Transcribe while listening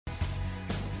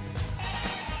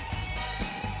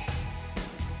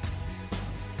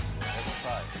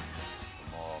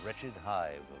wretched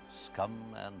hive of scum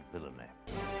and villainy.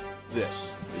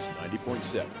 This is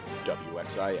 90.7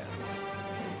 WXIN.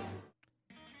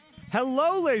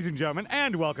 Hello, ladies and gentlemen,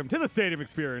 and welcome to the Stadium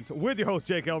Experience with your host,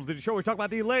 Jake Elms, the show where we talk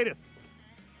about the latest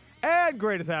and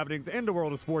greatest happenings in the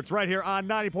world of sports right here on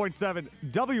 90.7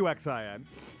 WXIN.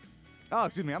 Oh,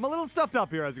 excuse me. I'm a little stuffed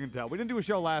up here, as you can tell. We didn't do a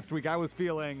show last week. I was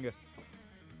feeling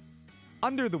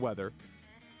under the weather,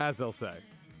 as they'll say.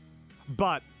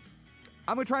 But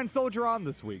I'm going to try and soldier on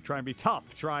this week, try and be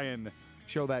tough, try and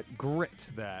show that grit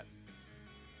that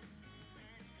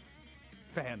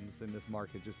fans in this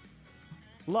market just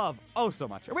love so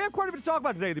much. And we have quite a bit to talk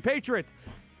about today. The Patriots,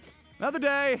 another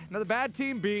day, another bad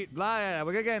team beat. Blah, yeah,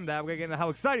 we're going to get into that. We're going to get into how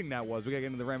exciting that was. We're going to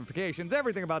get into the ramifications,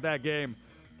 everything about that game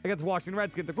against the Washington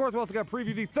Redskins. Of course, we also got to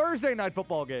preview the Thursday night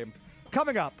football game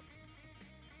coming up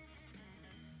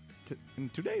in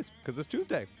 2 days, because it's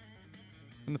Tuesday.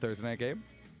 And the Thursday night game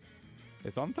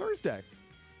is on Thursday.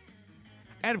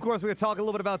 And, of course, we're going to talk a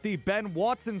little bit about the Ben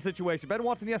Watson situation. Ben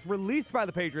Watson, yes, released by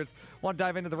the Patriots. Want to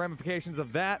dive into the ramifications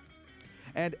of that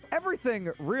and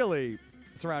everything really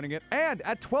surrounding it. And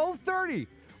at 12:30,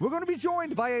 we're going to be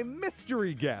joined by a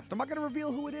mystery guest. I'm not going to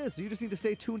reveal who it is, so you just need to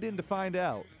stay tuned in to find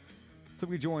out. So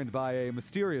we'll be joined by a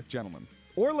mysterious gentleman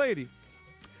or lady.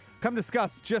 Come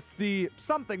discuss just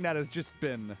something that has just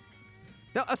been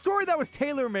a story that was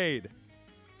tailor-made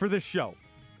for this show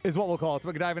is what we'll call it. So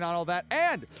we can dive in on all that.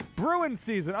 And Bruins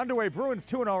season underway. Bruins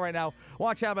 2-0 right now.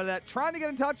 Watch out about that. Trying to get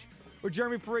in touch with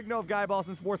Jeremy Perigno of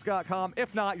GuyBostonSports.com.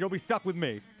 If not, you'll be stuck with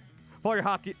me for your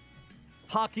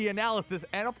hockey analysis.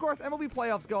 And, of course, MLB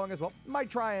playoffs going as well.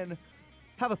 Might try and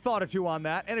have a thought or two on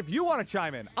that. And if you want to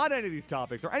chime in on any of these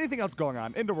topics or anything else going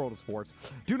on in the world of sports,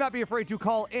 do not be afraid to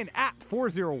call in at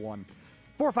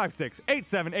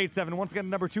 401-456-8787. Once again, the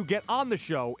number to get on the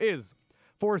show is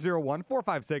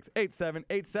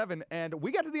 401-456-8787. And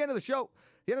we got to the end of the show,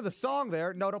 the end of the song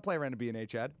there. No, don't play around a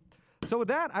B&H ad. So with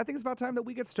that, I think it's about time that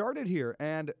we get started here.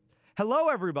 And hello,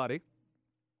 everybody.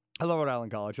 Hello, Rhode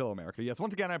Island College. Hello, America. Yes,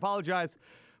 once again, I apologize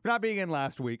for not being in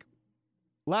last week.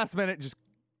 Last minute, just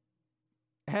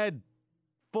head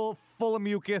full of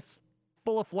mucus,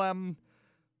 full of phlegm,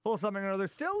 full of something or other.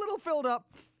 Still a little filled up,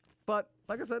 but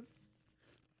like I said,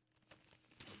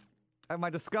 I have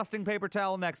my disgusting paper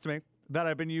towel next to me that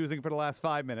I've been using for the last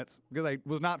 5 minutes because I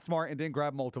was not smart and didn't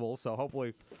grab multiples, so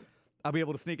hopefully I'll be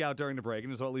able to sneak out during the break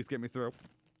and just at least get me through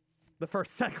the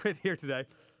first segment here today.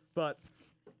 But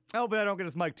hopefully I don't get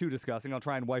this mic too disgusting. I'll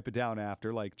try and wipe it down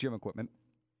after, like gym equipment.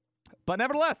 But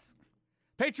nevertheless,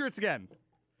 Patriots again.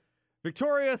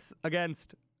 Victorious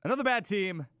against another bad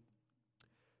team.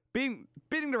 Beating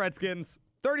the Redskins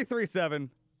 33-7.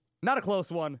 Not a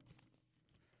close one.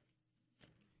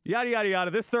 Yada, yada,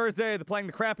 yada. This Thursday, they're playing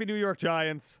the crappy New York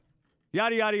Giants.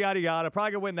 Yada, yada, yada, yada.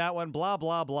 Probably going to win that one. Blah,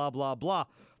 blah, blah, blah, blah.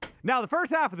 Now, the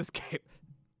first half of this game,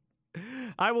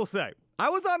 I will say,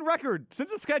 I was on record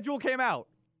since the schedule came out.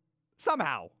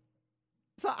 Somehow.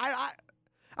 So I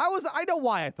know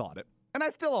why I thought it. And I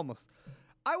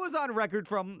was on record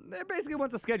from basically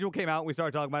once the schedule came out and we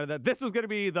started talking about it, that this was going to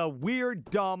be the weird,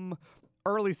 dumb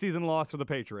early season loss for the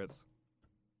Patriots.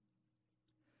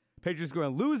 Patriots are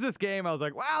going to lose this game. I was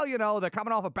like, well, they're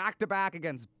coming off a back-to-back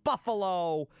against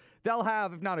Buffalo. They'll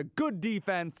have, if not a good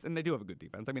defense, and they do have a good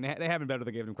defense. I mean, they have been better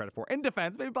than they gave them credit for. In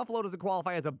defense, maybe Buffalo doesn't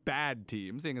qualify as a bad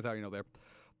team, seeing as how, they're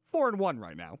 4-1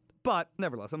 right now. But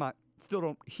nevertheless, still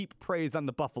don't heap praise on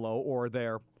the Buffalo or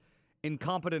their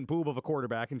incompetent boob of a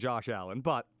quarterback in Josh Allen.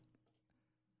 But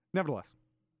nevertheless,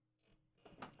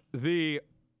 the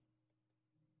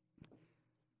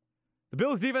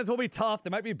Bills' defense will be tough. They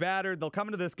might be battered. They'll come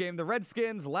into this game. The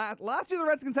Redskins, last year the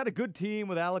Redskins had a good team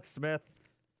with Alex Smith.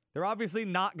 They're obviously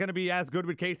not going to be as good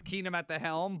with Case Keenum at the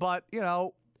helm, but,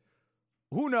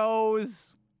 who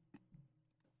knows?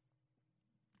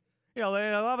 They'll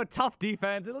have a tough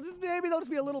defense. Maybe they'll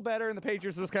just be a little better, and the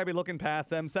Patriots will just kind of be looking past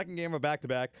them. Second game of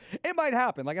back-to-back. It might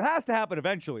happen. It has to happen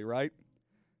eventually, right?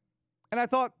 And I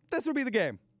thought this would be the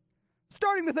game.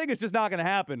 Starting the thing is just not going to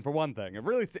happen, for one thing. It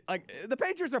really, the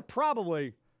Patriots are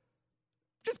probably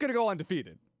just going to go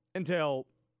undefeated until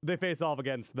they face off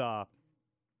against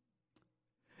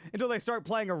until they start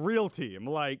playing a real team.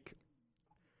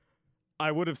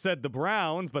 I would have said the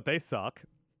Browns, but they suck.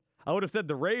 I would have said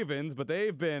the Ravens, but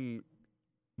they've been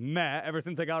meh ever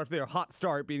since they got off their hot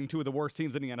start, beating two of the worst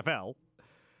teams in the NFL.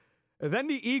 And then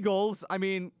the Eagles,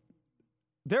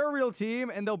 they're a real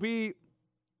team, and they'll be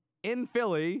in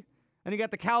Philly. And you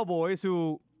got the Cowboys,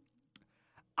 who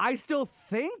I still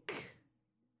think,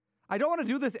 I don't want to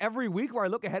do this every week where I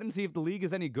look ahead and see if the league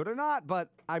is any good or not, but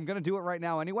I'm going to do it right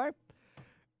now anyway.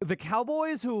 The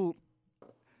Cowboys, who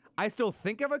I still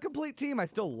think of a complete team. I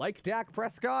still like Dak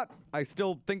Prescott. I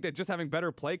still think that just having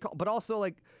better play call, but also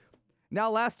like now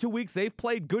last 2 weeks they've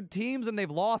played good teams and they've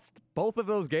lost both of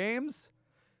those games.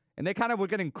 And they kind of were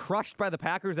getting crushed by the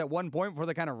Packers at one point before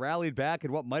they kind of rallied back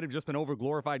in what might have just been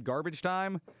over-glorified garbage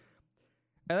time.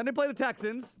 And then they play the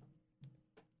Texans,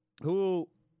 who,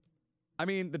 I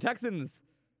mean, the Texans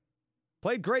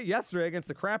played great yesterday against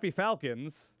the crappy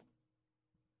Falcons.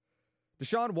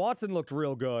 Deshaun Watson looked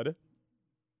real good.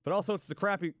 But also it's the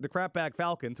crapbag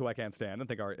Falcons, who I can't stand and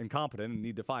think are incompetent and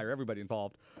need to fire everybody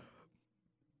involved.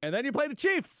 And then you play the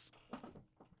Chiefs.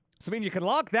 So, I mean, you can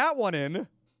lock that one in.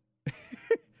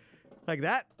 Like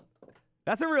that.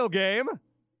 That's a real game.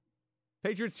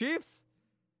 Patriots, Chiefs.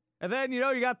 And then, you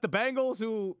got the Bengals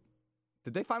who...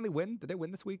 Did they finally win? Did they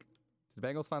win this week? Did the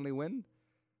Bengals finally win?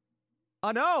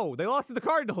 Oh, no. They lost to the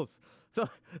Cardinals. So,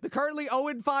 the currently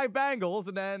 0-5 Bengals,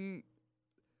 and then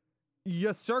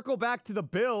you circle back to the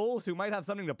Bills, who might have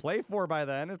something to play for by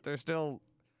then if they're still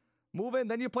moving.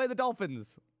 Then you play the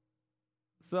Dolphins.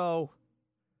 So,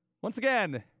 once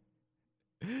again...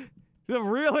 It's a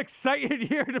real exciting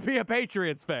year to be a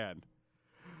Patriots fan.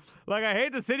 Like, I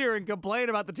hate to sit here and complain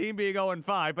about the team being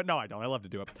 0-5, but no, I don't. I love to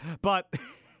do it. But,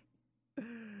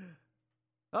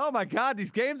 oh my God,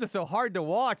 these games are so hard to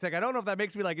watch. Like, I don't know if that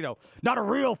makes me like, not a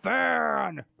real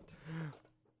fan.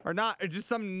 Or not, just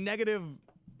some negative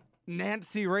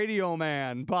Nancy radio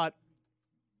man. But,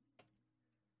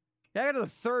 yeah, I got to the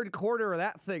third quarter of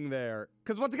that thing there.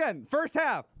 Because, once again, first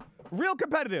half, real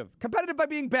competitive. Competitive by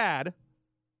being bad.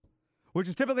 Which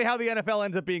is typically how the NFL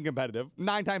ends up being competitive.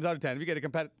 9 times out of 10. If you get a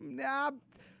competitive...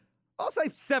 I'll say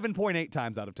 7.8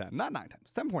 times out of 10. Not 9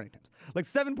 times. 7.8 times. Like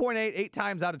 7.8, 8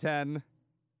 times out of 10.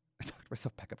 I talked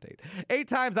myself back up to 8. 8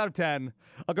 times out of 10,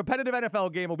 a competitive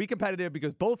NFL game will be competitive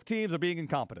because both teams are being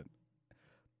incompetent.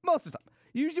 Most of the time.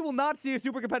 You usually will not see a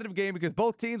super competitive game because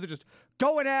both teams are just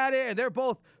going at it and they're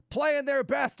both playing their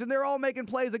best and they're all making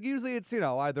plays. Like usually it's,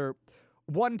 either...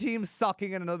 one team's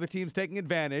sucking and another team's taking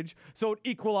advantage, so it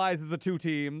equalizes the two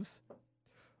teams.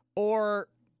 Or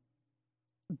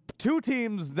two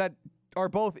teams that are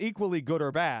both equally good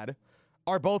or bad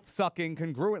are both sucking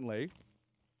congruently.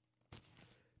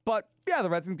 But, yeah, the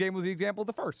Redskins game was the example of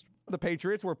the first. The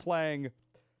Patriots were playing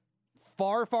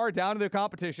far, far down in their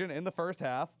competition in the first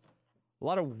half. A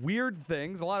lot of weird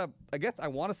things, a lot of, I guess I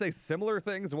want to say similar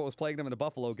things to what was plaguing them in the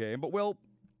Buffalo game, but we'll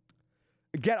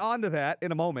get onto that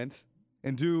in a moment.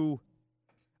 And do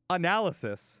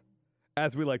analysis,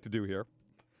 as we like to do here.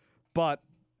 But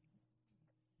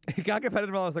it got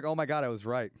competitive, and I was like, oh my God, I was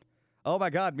right. Oh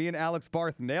my God, me and Alex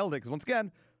Barth nailed it. Because once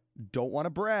again, don't want to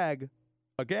brag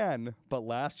again, but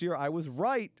last year I was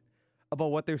right about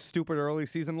what their stupid early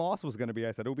season loss was going to be.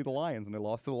 I said it would be the Lions, and they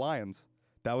lost to the Lions.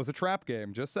 That was a trap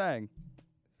game, just saying.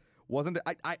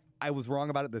 I was wrong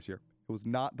about it this year. It was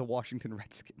not the Washington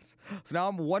Redskins. So now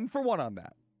I'm 1 for 1 on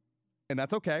that. And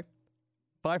that's okay.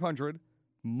 500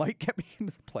 might get me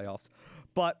into the playoffs.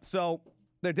 But so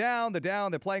they're down,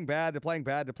 they're playing bad.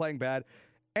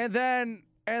 And then,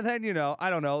 I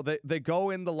don't know, they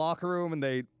go in the locker room and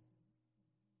they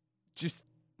just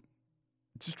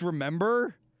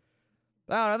remember.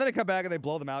 I don't know, then they come back and they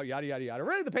blow them out, yada, yada, yada.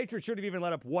 Really, the Patriots should have even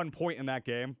let up 1 point in that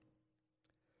game.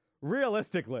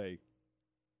 Realistically,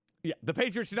 yeah, the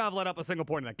Patriots should not have let up a single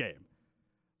point in that game.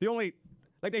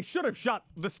 They should have shut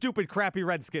the stupid, crappy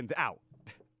Redskins out.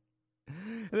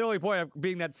 The only point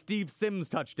being that Steve Sims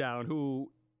touchdown,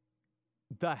 who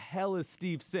the hell is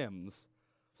Steve Sims?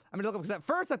 I'm going to look up because at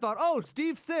first I thought, oh,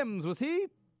 Steve Sims, was he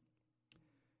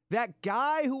that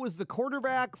guy who was the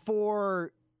quarterback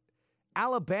for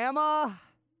Alabama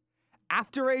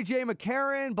after A.J.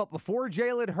 McCarron, but before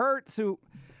Jalen Hurts, who,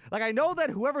 I know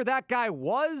that whoever that guy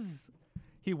was,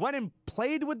 he went and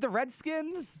played with the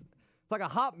Redskins for a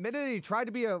hot minute. He tried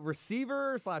to be a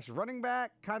receiver / running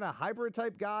back kind of hybrid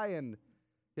type guy, and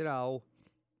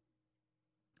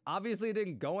obviously it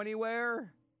didn't go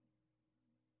anywhere.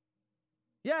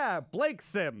 Yeah, Blake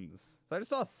Sims. So I just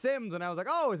saw Sims and I was like,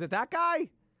 oh, is it that guy?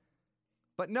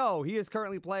 But no, he is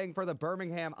currently playing for the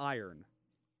Birmingham Iron.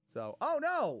 So, oh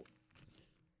no,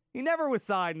 he never was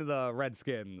signed to the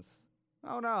Redskins.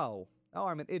 Oh no. Oh,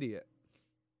 I'm an idiot.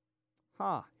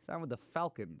 Huh, he signed with the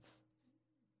Falcons.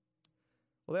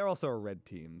 Well, they're also a red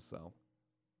team, so,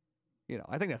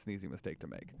 I think that's an easy mistake to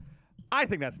make.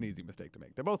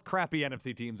 They're both crappy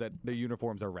NFC teams that their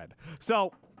uniforms are red.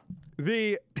 So,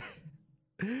 really,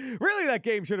 that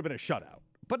game should have been a shutout.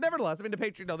 But nevertheless, the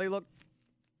Patriots,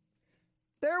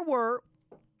 there were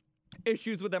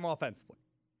issues with them offensively.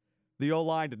 The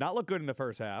O-line did not look good in the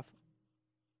first half.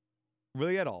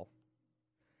 Really at all.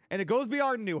 And it goes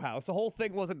beyond Newhouse. The whole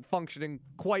thing wasn't functioning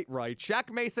quite right.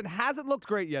 Shaq Mason hasn't looked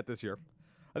great yet this year.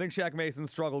 I think Shaq Mason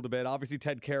struggled a bit. Obviously,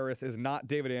 Ted Karras is not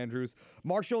David Andrews.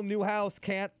 Marshall Newhouse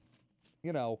can't,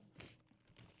 excuse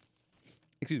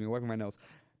me, wiping my nose.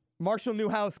 Marshall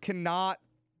Newhouse cannot,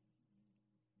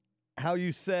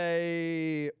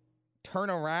 turn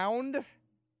around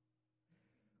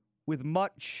with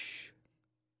much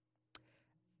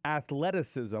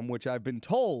athleticism, which I've been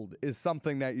told is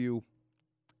something that you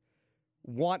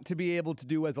want to be able to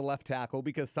do as a left tackle,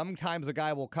 because sometimes a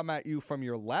guy will come at you from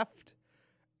your left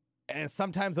and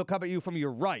sometimes they'll come at you from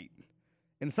your right.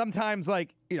 And sometimes,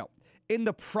 in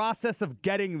the process of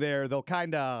getting there, they'll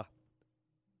kind of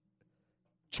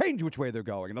change which way they're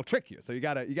going and they'll trick you. So you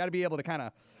gotta be able to kind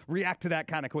of react to that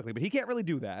kind of quickly. But he can't really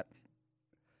do that,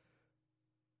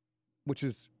 which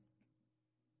is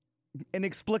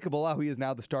inexplicable how he is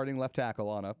now the starting left tackle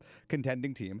on a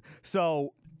contending team.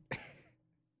 So,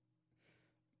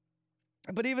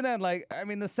 but even then,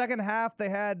 the second half, they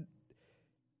had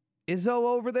Izzo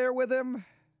over there with him.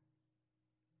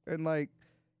 And,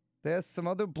 there's some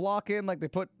other blocking. They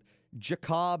put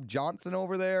Jacob Johnson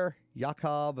over there.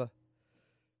 Jacob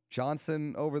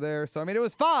Johnson over there. So, it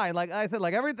was fine. Like I said,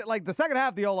 everything, the second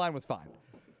half, the O-line was fine.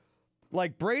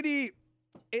 Brady,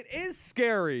 it is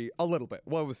scary a little bit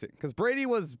what we're seeing. Because Brady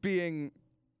was getting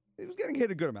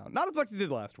hit a good amount. Not as much as he did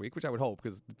last week, which I would hope,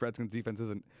 because the Redskins defense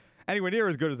isn't anywhere near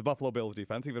as good as the Buffalo Bills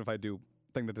defense, even if I do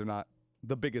think that they're not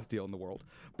the biggest deal in the world.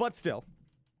 But still,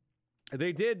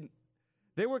 they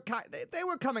were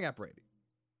coming at Brady.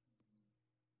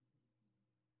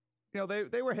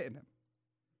 They were hitting him.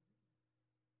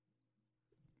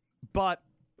 But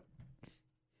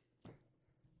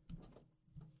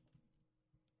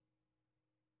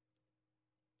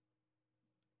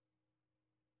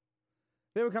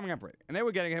they were coming at Brady, and they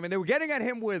were getting him, and they were getting at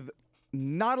him with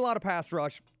not a lot of pass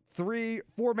rush,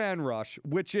 3-4-man rush,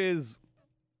 which is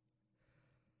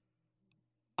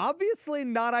obviously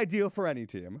not ideal for any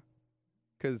team,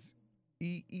 because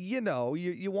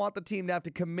you want the team to have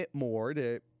to commit more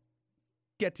to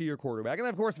get to your quarterback. And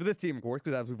then, of course, for this team,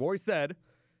 because as we've always said,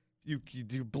 you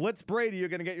blitz Brady, you're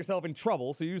going to get yourself in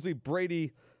trouble. So usually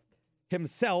Brady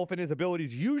himself and his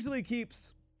abilities usually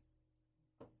keeps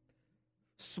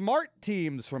smart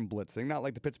teams from blitzing, not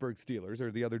like the Pittsburgh Steelers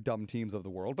or the other dumb teams of the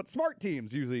world, but smart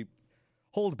teams usually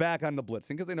hold back on the blitzing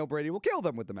because they know Brady will kill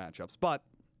them with the matchups, but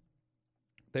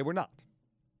they were not.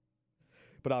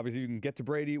 But obviously you can get to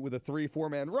Brady with a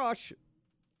 3-4-man rush.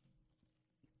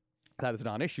 That is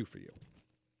not an issue for you.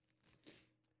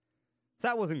 So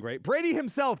that wasn't great. Brady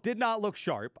himself did not look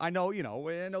sharp. I know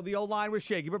the O-line was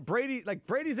shaky, but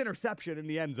Brady's interception in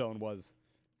the end zone was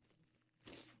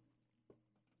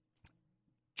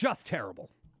just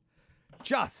terrible.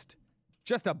 Just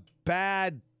a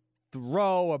bad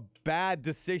throw, a bad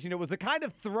decision. It was the kind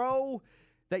of throw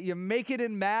that you make it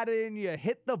in Madden, you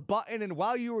hit the button, and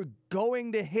while you were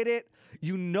going to hit it,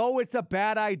 it's a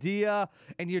bad idea,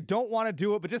 and you don't want to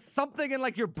do it, but just something in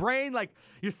your brain,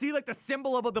 you see the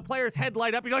symbol of the player's head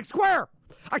light up, and you're like, square!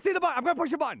 I see the button, I'm going to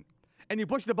push the button. And you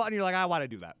push the button, and you're like, I want to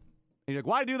do that. And you're like,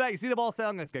 why do that? You see the ball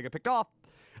saying, it's going to get picked off.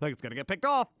 It's going to get picked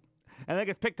off. And then it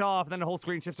gets picked off, and then the whole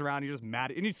screen shifts around, and you're just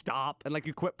mad, and you stop, and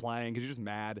you quit playing, because you're just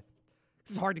mad.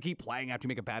 It's hard to keep playing after you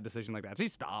make a bad decision like that, so you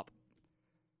stop.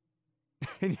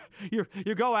 And you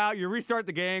go out, you restart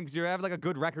the game because you have a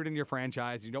good record in your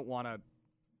franchise. You don't want to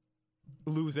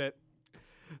lose it.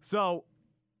 So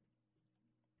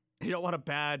you don't want a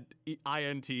bad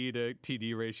INT to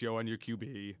TD ratio on your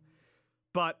QB.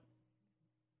 But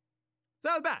so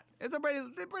that was bad. It's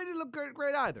Brady looked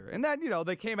great either. And then,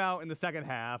 they came out in the second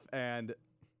half and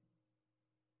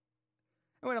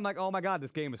when I'm like, oh my God,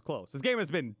 this game is close. This game has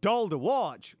been dull to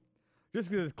watch.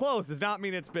 Just because it's close does not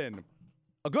mean it's been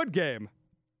a good game.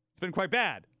 It's been quite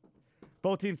bad.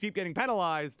 Both teams keep getting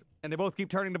penalized, and they both keep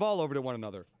turning the ball over to one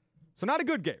another. So not a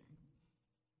good game.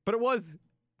 But it was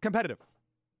competitive,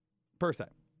 per se.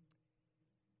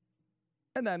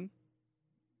 And then,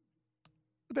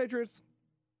 the Patriots,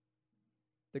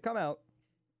 they come out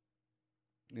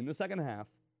in the second half.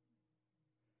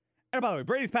 And by the way,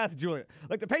 Brady's pass to Julian.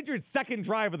 The Patriots' second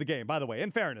drive of the game, by the way,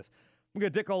 in fairness, I'm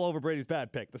going to dick all over Brady's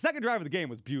bad pick. The second drive of the game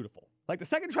was beautiful. The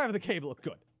second drive of the game looked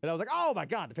good. And I was like, oh my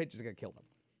God, the Patriots are going to kill them.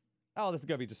 Oh, this is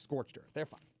going to be just scorched earth. They're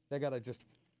fine. They got to just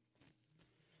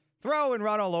throw and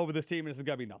run all over this team, and this is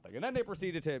going to be nothing. And then they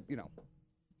proceeded to,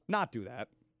 not do that.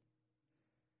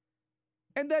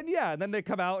 And then they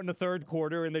come out in the third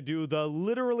quarter, and they do the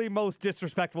literally most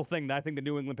disrespectful thing that I think the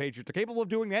New England Patriots are capable of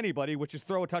doing to anybody, which is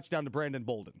throw a touchdown to Brandon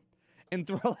Bolden. And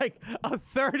throw a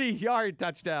 30-yard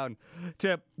touchdown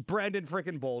to Brandon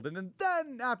freaking Bolden. And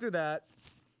then after that,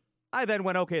 I then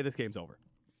went, okay, this game's over.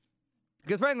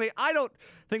 Because frankly, I don't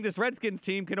think this Redskins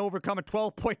team can overcome a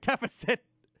 12-point deficit,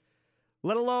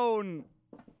 let alone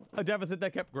a deficit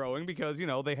that kept growing because,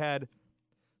 they had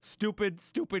stupid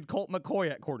Colt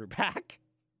McCoy at quarterback.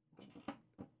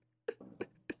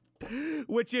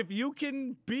 Which, if you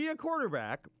can be a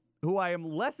quarterback who I am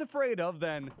less afraid of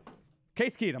than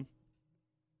Case Keenum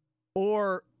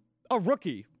or a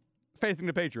rookie facing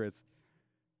the Patriots,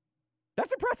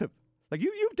 that's impressive. Like,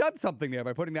 you've done something there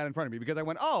by putting that in front of me because I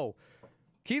went, oh,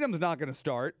 Keenum's not going to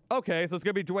start. Okay, so it's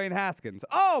going to be Dwayne Haskins.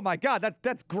 Oh, my God,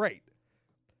 that's great.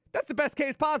 That's the best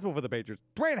case possible for the Patriots.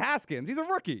 Dwayne Haskins, he's a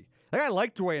rookie. Like, I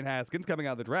liked Dwayne Haskins coming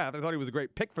out of the draft. I thought he was a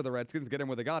great pick for the Redskins, get him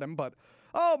where they got him. But,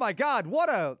 oh, my God, what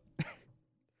a...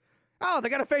 oh, they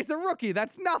got to face a rookie.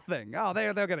 That's nothing. Oh,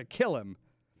 they're going to kill him.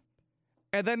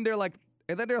 And then they're like,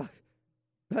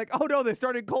 oh, no, they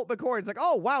started Colt McCoy. It's like,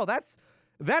 oh, wow, that's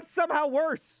somehow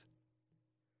worse.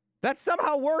 That's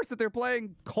somehow worse that they're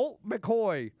playing Colt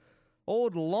McCoy,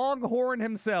 old Longhorn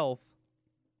himself.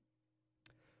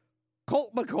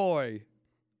 Colt McCoy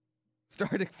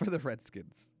starting for the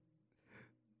Redskins.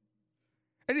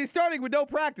 And he's starting with no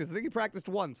practice. I think he practiced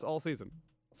once all season.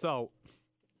 So,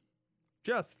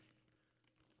 just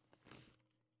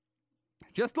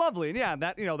lovely. And yeah,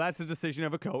 that's the decision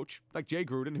of a coach like Jay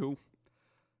Gruden, who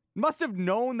must have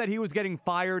known that he was getting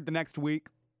fired the next week.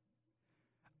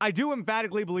 I do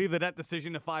emphatically believe that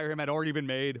decision to fire him had already been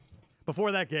made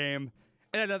before that game.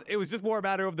 And it was just more a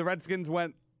matter of the Redskins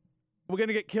went, we're going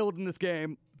to get killed in this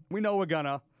game. We know we're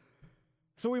gonna.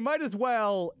 So we might as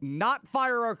well not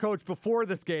fire our coach before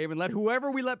this game and let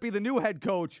whoever we let be the new head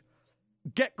coach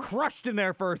get crushed in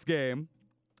their first game.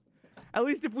 At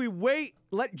least if we wait,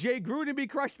 let Jay Gruden be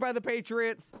crushed by the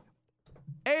Patriots,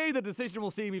 the decision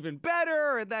will seem even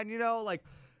better. And then,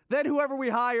 then whoever we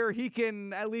hire, he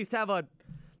can at least have a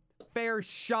fair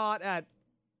shot at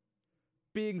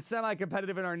being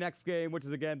semi-competitive in our next game, which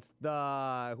is against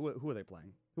the... Who are they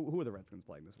playing? Who are the Redskins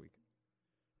playing this week?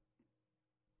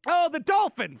 Oh, the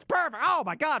Dolphins! Perfect! Oh,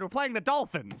 my God, we're playing the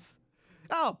Dolphins.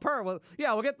 Oh, well,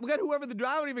 yeah, we'll get whoever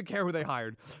I don't even care who they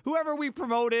hired. Whoever we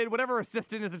promoted, whatever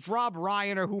assistant is, it's Rob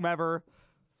Ryan or whomever.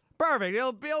 Perfect.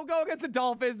 He'll go against the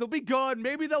Dolphins. They'll be good.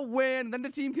 Maybe they'll win. And then the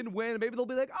team can win. Maybe they'll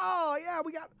be like, oh, yeah,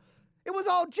 it was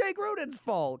all Jay Gruden's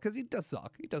fault. Because he does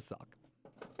suck. He does suck.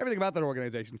 Everything about that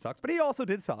organization sucks. But he also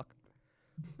did suck.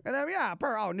 And then, yeah,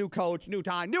 new coach, new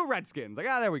time, new Redskins. Like,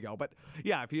 there we go. But,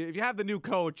 yeah, if you have the new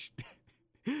coach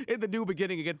in the new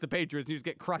beginning against the Patriots and you just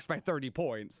get crushed by 30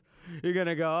 points, you're going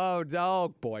to go,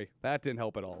 oh, boy, that didn't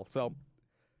help at all. So,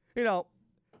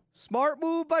 smart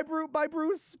move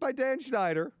by Dan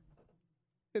Schneider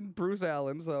and Bruce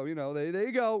Allen. So, there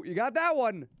you go. You got that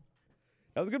one.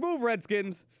 That was a good move,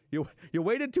 Redskins. You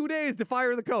waited 2 days to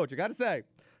fire the coach, I got to say.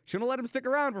 Shouldn't have let him stick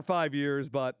around for 5 years,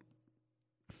 but...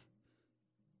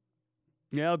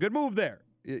 good move there.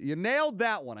 You nailed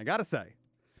that one, I gotta say.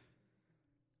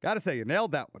 You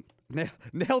nailed that one.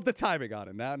 Nailed the timing on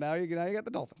it. Now you got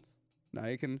the Dolphins. Now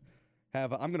you can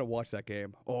have... I'm gonna watch that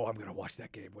game. Oh, I'm gonna watch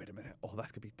that game. Wait a minute. Oh,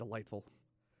 that's gonna be delightful.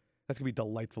 That's gonna be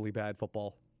delightfully bad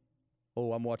football.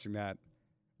 Oh, I'm watching that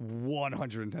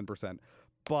 110%.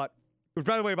 But,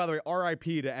 by the way, RIP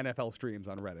to NFL streams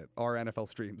on Reddit. Our NFL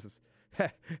streams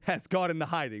has gone into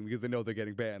hiding because they know they're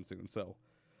getting banned soon, so...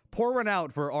 Pour one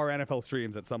out for our NFL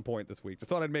streams at some point this week. Just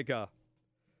thought I'd make a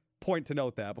point to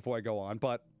note that before I go on.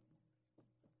 But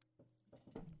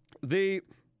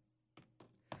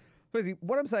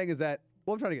what I'm saying is that,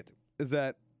 what I'm trying to get to is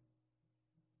that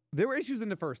there were issues in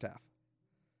the first half.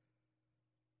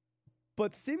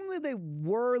 But seemingly they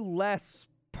were less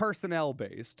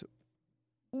personnel-based,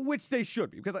 which they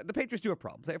should be, because the Patriots do have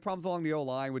problems. They have problems along the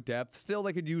O-line with depth. Still,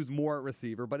 they could use more at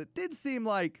receiver, but it did seem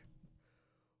like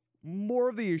more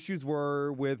of the issues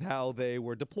were with how they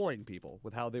were deploying people,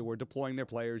 with how they were deploying their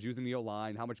players, using the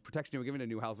O-line, how much protection they were giving to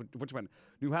Newhouse, which one?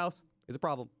 Newhouse is a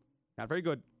problem. Not very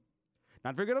good.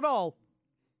 Not very good at all.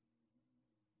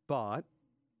 But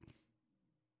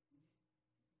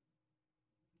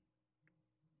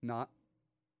not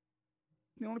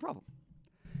the only problem.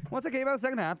 Once they came out of the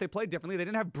second half, they played differently. They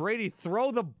didn't have Brady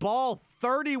throw the ball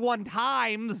 31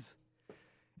 times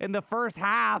in the first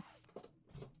half.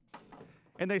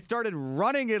 And they started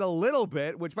running it a little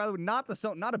bit, which, by the way, not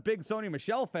a big Sony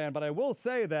Michel fan, but I will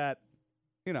say that,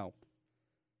 this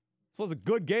was a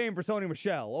good game for Sony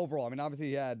Michel overall. I mean, obviously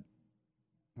he had,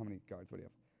 how many yards? What do you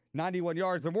have? 91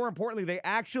 yards. But more importantly, they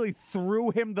actually threw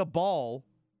him the ball.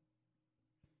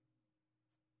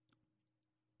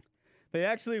 They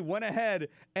actually went ahead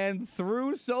and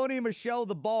threw Sony Michel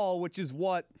the ball, which is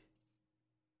what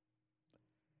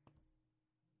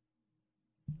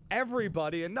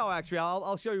everybody. And no, actually,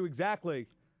 I'll show you exactly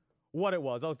what it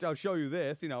was. I'll show you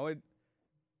this. You know, it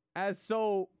as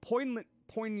so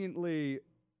poignantly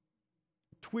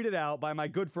tweeted out by my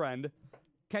good friend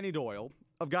Kenny Doyle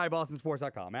of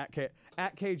GuyBostonSports.com at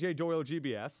KJ Doyle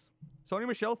GBS. Sony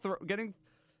Michel getting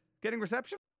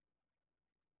reception.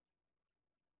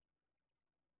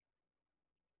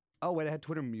 Oh wait, I had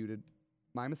Twitter muted.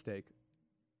 My mistake.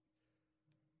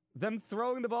 Them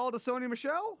throwing the ball to Sony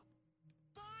Michel?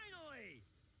 Finally!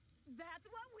 That's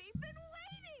what we've been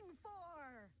waiting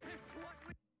for! It's what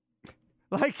we...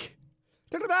 Like,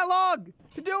 took them that long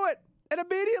to do it. And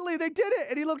immediately they did it,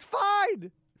 and he looked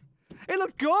fine. He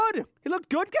looked good. He looked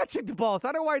good catching the ball. So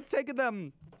I don't know why it's taken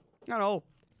them, I don't know,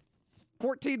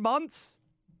 14 months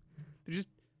to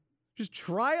just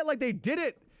try it like they did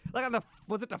it. Like on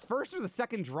was it the first or the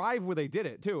second drive where they did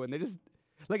it too? And they just,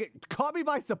 like, it caught me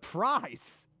by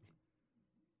surprise.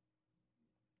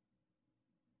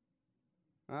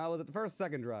 Was it the first or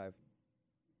second drive?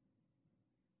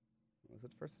 Was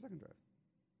it the first or second drive?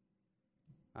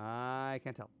 I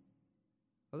can't tell.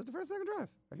 Was it the first or second drive?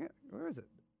 I can't. Where is it?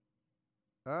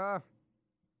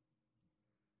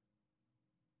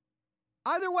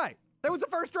 Either way, that was the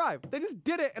first drive. They just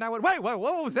did it, and I went, wait, what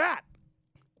was that?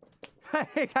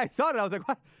 I saw it, and I was like,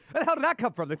 what? Where the hell did that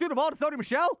come from? They threw the ball to Sony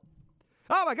Michel?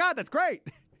 Oh my God, that's great.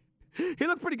 He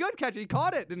looked pretty good catching. He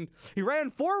caught it, and he ran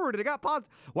forward, and it got paused.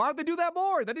 Why don't they do that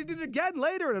more? Then he did it again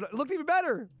later, and it looked even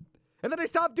better. And then they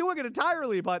stopped doing it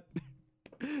entirely, but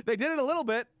they did it a little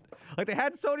bit. Like, they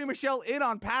had Sony Michel in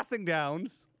on passing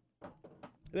downs.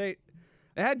 They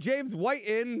had James White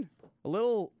in a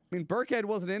little. I mean, Burkhead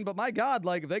wasn't in, but my God,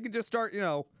 like, if they could just start, you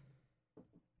know,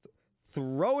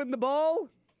 throwing the ball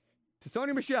to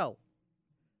Sony Michel.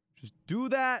 Just do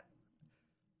that.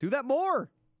 Do that more.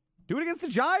 Do it against the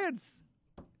Giants.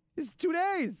 It's 2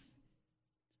 days.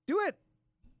 Do it.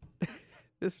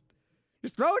 just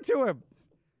throw it to him.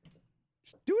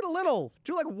 Just do it a little.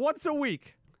 Do it like once a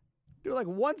week. Do it like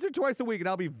once or twice a week, and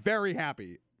I'll be very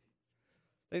happy.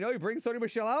 They know he brings Sony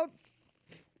Michel out.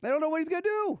 They don't know what he's going to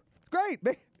do. It's great.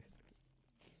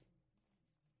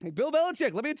 Hey, Bill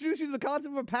Belichick, let me introduce you to the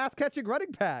concept of a pass-catching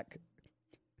running back.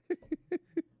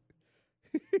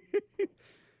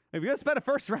 If you're going to spend a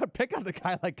first-round pick on the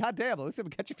guy, like, goddamn, let's let him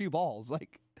catch a few balls.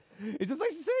 Like, it's just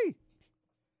nice to see.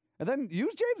 And then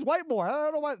use James White more. I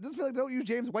don't know why. I just feel like they don't use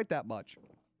James White that much.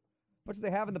 Much as they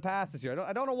have in the past this year.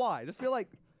 I don't know why. I just feel like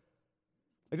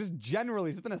just generally,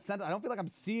 it's been a sense. I don't feel like I'm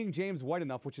seeing James White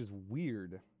enough, which is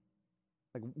weird.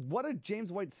 Like, what are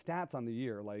James White's stats on the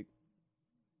year? Like,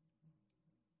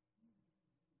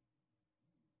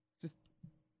 it's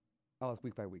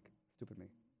week by week. Stupid me.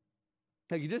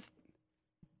 Like,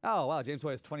 oh, wow, James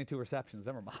White has 22 receptions.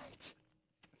 Never mind.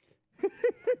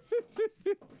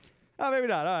 Oh, maybe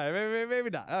not. All right, maybe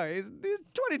not. All right, he's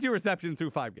 22 receptions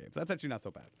through 5 games. That's actually not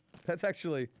so bad. That's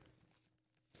actually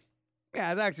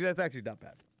not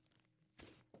bad.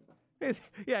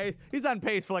 He's on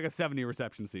pace for like a 70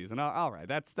 reception season. All right,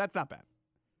 that's not bad.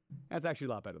 That's actually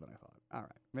a lot better than I thought. All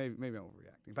right, maybe I'm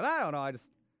overreacting, but I don't know. I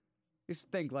just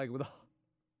think like with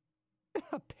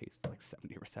a pace for like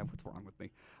 70%. What's wrong with me?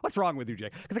 What's wrong with you,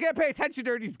 Jake? Because I can't pay attention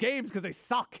during these games because they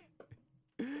suck.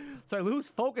 So I lose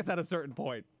focus at a certain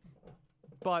point.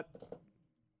 But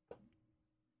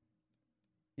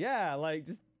yeah, like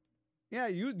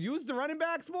use the running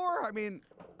backs more. I mean,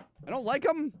 I don't like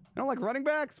them. I don't like running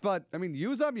backs, but I mean,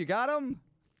 use them. You got them.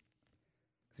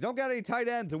 So you don't got any tight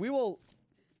ends, and we'll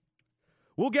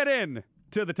get in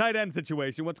to the tight end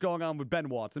situation. What's going on with Ben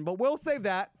Watson? But we'll save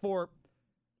that for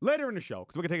later in the show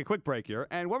because we're gonna take a quick break here.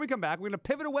 And when we come back, we're gonna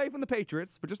pivot away from the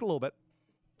Patriots for just a little bit.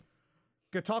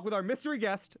 Gonna talk with our mystery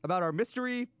guest about our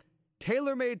mystery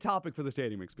tailor-made topic for the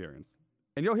stadium experience.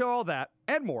 And you'll hear all that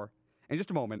and more in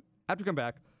just a moment after we come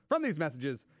back from these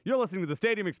messages. You're listening to the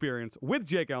Stadium Experience with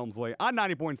Jake Elmsley on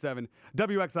 90.7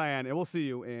 WXIN, and we'll see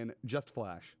you in just a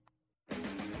flash.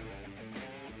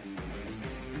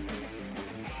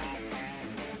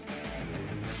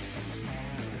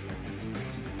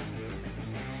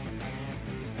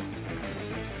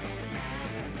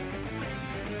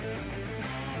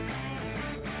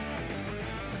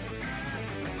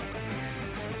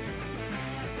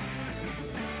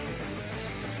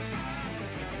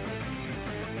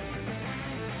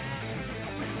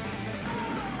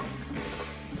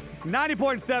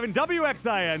 .7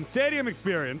 WXIN Stadium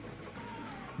Experience.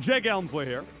 Jake Elmsley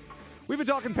here. We've been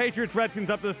talking Patriots, Redskins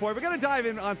up to this point. We're going to dive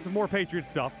in on some more Patriots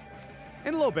stuff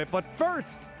in a little bit. But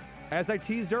first, as I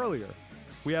teased earlier,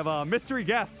 we have a mystery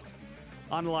guest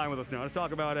on the line with us now to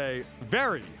talk about a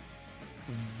very,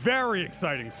 very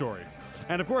exciting story.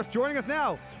 And of course, joining us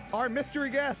now, our mystery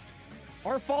guest,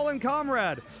 our fallen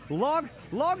comrade,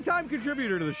 long-time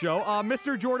contributor to the show,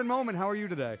 Mr. Jordan Moment. How are you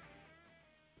today?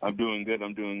 I'm doing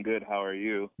good. How are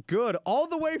you? Good. All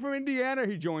the way from Indiana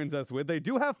he joins us with. They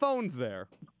do have phones there.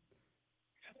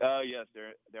 Yes,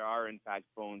 there are in fact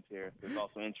phones here. There's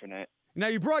also internet. Now,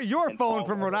 you brought your And phone all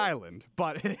from Rhode weather. Island,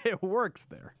 but it works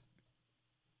there.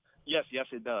 Yes,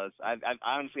 it does. I've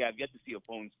honestly I've yet to see a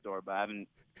phone store, but I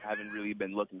haven't really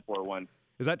been looking for one.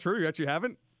 Is that true? You actually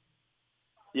haven't?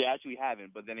 Yeah, I actually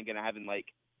haven't. But then again, I haven't like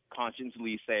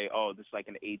consciously say, oh, this is like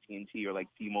an AT&T or like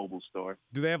T-Mobile store.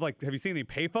 Do they have have you seen any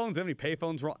payphones? Do they have any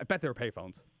payphones? I bet there are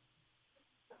payphones.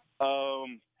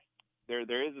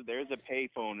 There is a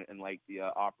payphone in like the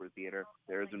Opera Theater.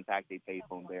 There is in fact a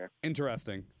payphone there.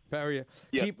 Interesting. Very.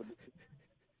 Yeah.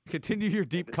 Continue your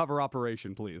deep cover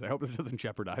operation, please. I hope this doesn't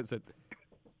jeopardize it.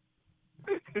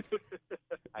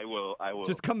 I will.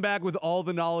 Just come back with all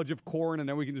the knowledge of corn, and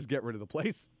then we can just get rid of the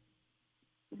place.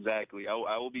 Exactly.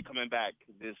 I will be coming back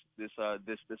this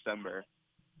December.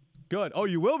 Good. Oh,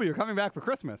 you will be. You're coming back for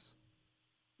Christmas.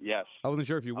 Yes. I wasn't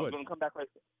sure if you I was would. going to come back.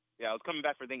 I was coming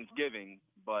back for Thanksgiving,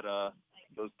 but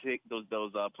those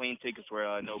plane tickets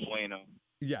were no bueno.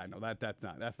 Yeah, no, that's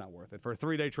not worth it for a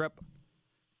 3-day trip.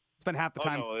 Spend half the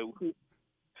time.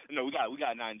 No, we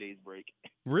got a 9 days break.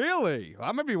 Really? Well,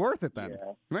 that might be worth it then. Yeah.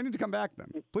 You might need to come back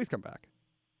then. Please come back.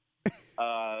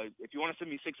 If you want to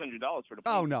send me $600 for the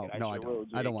plane Oh no, ticket, no, I I sure don't. will,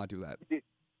 I don't want to do that.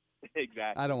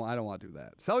 Exactly. I don't want to do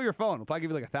that. Sell your phone. We'll probably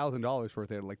give you like $1,000 worth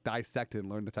of like dissect it and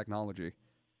learn the technology.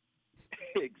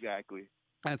 Exactly.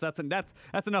 And so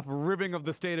that's enough ribbing of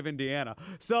the state of Indiana.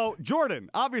 So Jordan,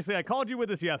 obviously I called you with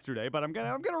this yesterday, but I'm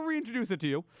gonna reintroduce it to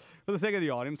you for the sake of the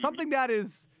audience. Something that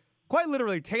is quite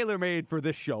literally tailor-made for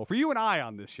this show, for you and I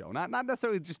on this show, not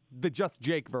necessarily just the Just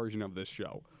Jake version of this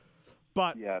show,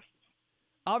 but Yes.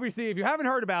 obviously if you haven't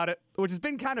heard about it, which has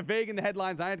been kind of vague in the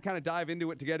headlines, I had to kind of dive into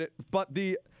it to get it, but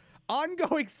the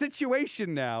ongoing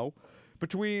situation now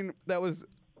between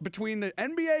the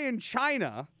NBA and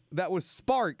China that was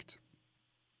sparked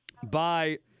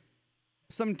by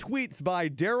some tweets by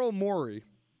Daryl Morey,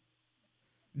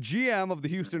 GM of the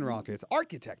Houston Rockets,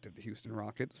 architect of the Houston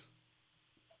Rockets,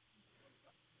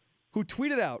 who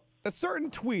tweeted out a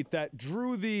certain tweet that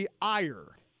drew the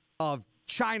ire of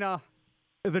China,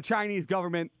 the Chinese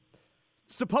government,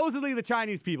 supposedly the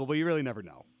Chinese people, but you really never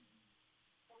know.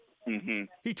 Mm-hmm.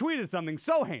 He tweeted something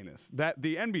so heinous that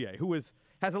the NBA, who has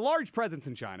a large presence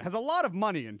in China, has a lot of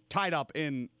money and tied up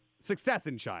in success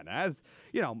in China, as,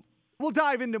 you know, we'll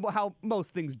dive into how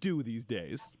most things do these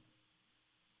days.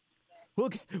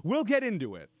 We'll get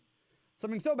into it.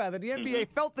 Something so bad that the NBA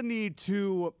felt the need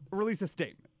to release a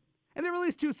statement. And they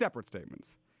released 2 separate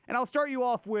statements. And I'll start you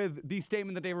off with the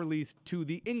statement that they released to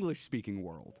the English-speaking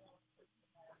world,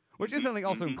 which incidentally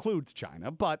also includes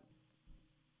China, but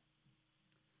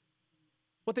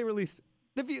what they released,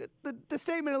 the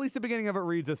statement, at least the beginning of it,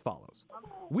 reads as follows.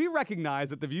 We recognize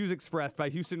that the views expressed by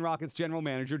Houston Rockets general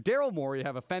manager Daryl Morey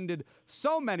have offended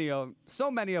so many of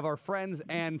our friends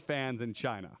and fans in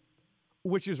China,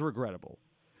 which is regrettable.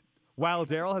 While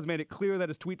Daryl has made it clear that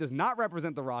his tweet does not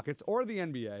represent the Rockets or the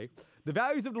NBA, the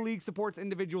values of the league supports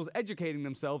individuals educating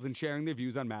themselves and sharing their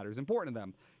views on matters important to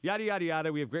them. Yada, yada,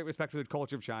 yada. We have great respect for the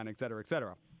culture of China, et cetera, et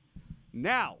cetera.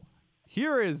 Now,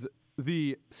 here is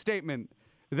the statement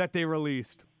that they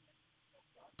released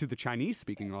to the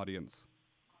Chinese-speaking audience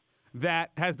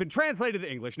that has been translated to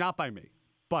English, not by me,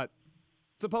 but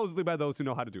supposedly by those who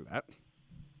know how to do that.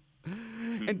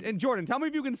 And Jordan, tell me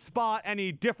if you can spot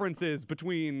any differences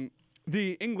between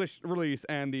the English release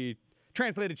and the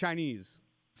translated Chinese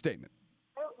statement.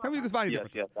 Tell me if you can spot any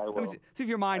differences. Yes, I will. Let me see if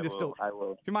your mind is still. I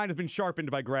will. If your mind has been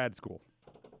sharpened by grad school.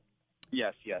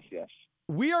 Yes.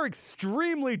 We are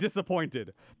extremely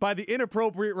disappointed by the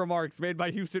inappropriate remarks made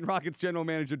by Houston Rockets general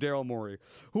manager Daryl Morey,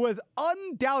 who has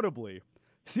undoubtedly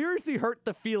seriously hurt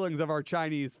the feelings of our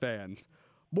Chinese fans.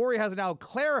 Morey has now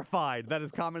clarified that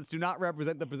his comments do not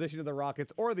represent the position of the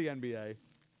Rockets or the NBA.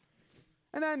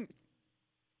 And then,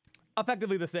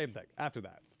 effectively the same thing after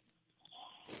that.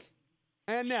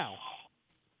 And now.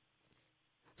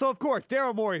 So, of course,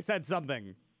 Daryl Morey said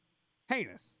something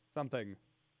heinous, something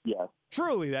Yes.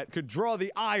 truly that could draw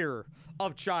the ire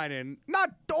of China and not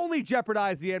only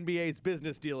jeopardize the NBA's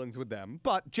business dealings with them,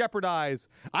 but jeopardize,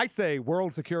 I'd say,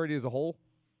 world security as a whole.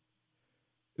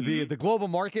 The global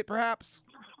market, perhaps.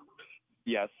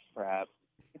 Yes, perhaps.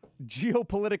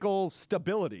 Geopolitical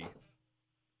stability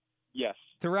Yes.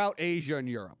 throughout Asia and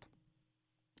Europe.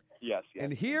 Yes.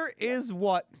 And here is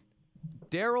what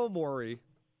Daryl Morey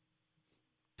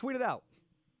tweeted out.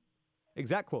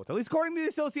 Exact quotes, at least according to the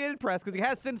Associated Press, because he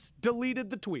has since deleted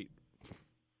the tweet.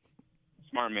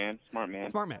 Smart man. Smart man.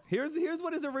 Smart man. Here's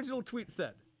what his original tweet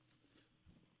said.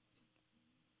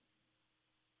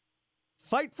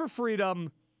 Fight for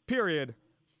freedom, period.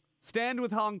 Stand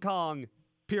with Hong Kong,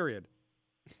 period.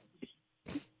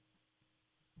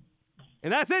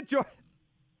 And that's it, Jordan.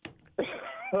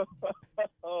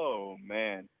 Oh,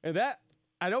 man. And that,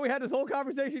 I know we had this whole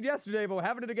conversation yesterday, but we're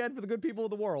having it again for the good people of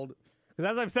the world.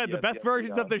 Because as I've said, the best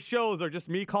versions of this shows are just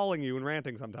me calling you and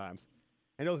ranting sometimes.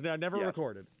 And those are never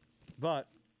recorded. But,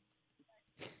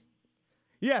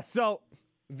 yeah, so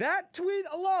that tweet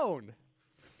alone,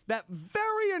 that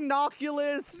very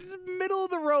innocuous,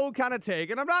 middle-of-the-road kind of take,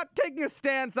 and I'm not taking a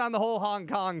stance on the whole Hong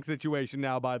Kong situation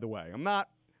now, by the way. I'm not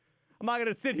going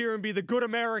to sit here and be the good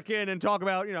American and talk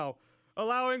about,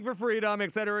 allowing for freedom,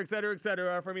 et cetera,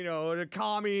 from, the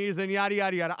commies and yada,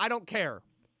 yada, yada. I don't care.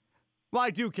 Well, I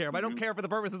do care, but I don't care for the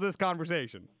purpose of this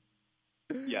conversation.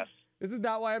 Yes. This is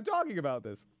not why I'm talking about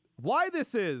this. Why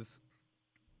this is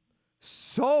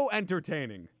so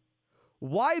entertaining,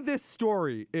 why this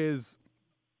story is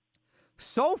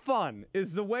so fun,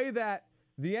 is the way that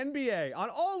the NBA, on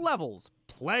all levels,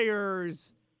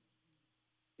 players,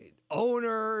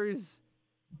 owners,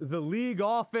 the league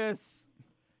office,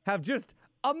 have just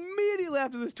immediately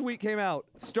after this tweet came out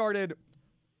started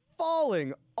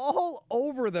falling all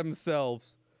over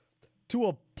themselves to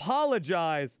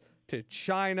apologize to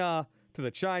China, to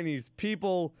the Chinese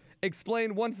people,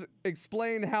 explain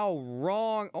how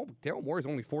wrong. Oh, Daryl Morey is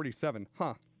only 47,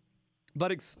 huh?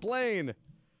 But explain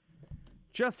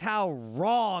just how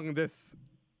wrong this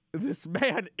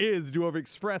man is to have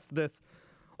expressed this.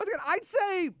 Once again, I'd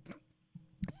say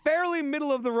fairly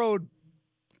middle of the road,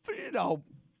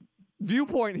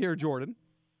 viewpoint here, Jordan.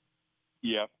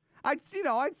 Yeah. I'd say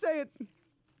it,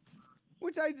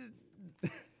 which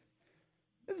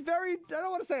it's very, I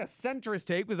don't want to say a centrist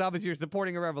take, because obviously you're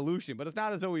supporting a revolution, but it's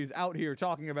not as though he's out here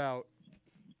talking about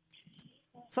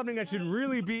something that should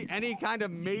really be any kind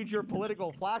of major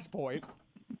political flashpoint.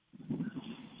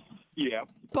 Yeah.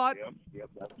 But,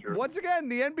 that's true. once again,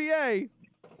 the NBA,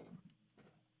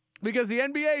 because the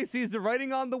NBA sees the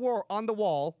writing on the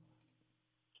wall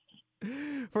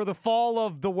for the fall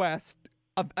of the West,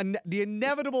 the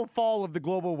inevitable fall of the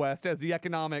global West as the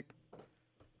economic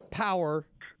power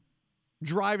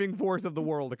driving force of the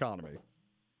world economy.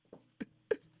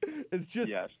 It's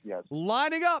just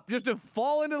lining up just to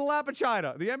fall into the lap of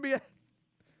China. The NBA,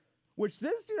 which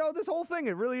this whole thing,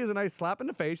 it really is a nice slap in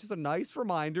the face. Just a nice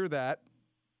reminder that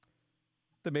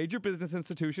the major business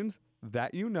institutions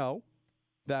that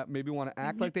that maybe want to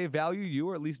act like they value you,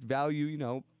 or at least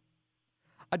value,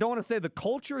 I don't want to say the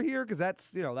culture here, because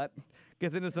that's, that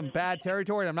gets into some bad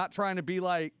territory. And I'm not trying to be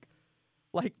like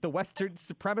the Western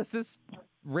supremacist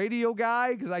radio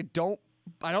guy, because I don't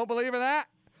believe in that.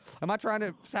 I'm not trying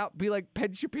to be like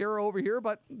Penn Shapiro over here,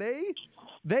 but they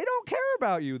don't care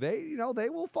about you. They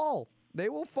will fall. They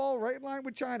will fall right in line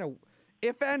with China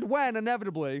if and when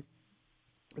inevitably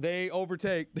they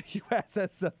overtake the U.S.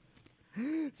 as the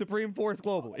supreme force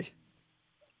globally.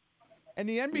 And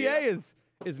the NBA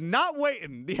is not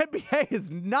waiting. The NBA is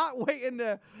not waiting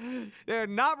they're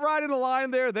not riding the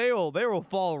line there. They will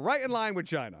fall right in line with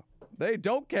China. They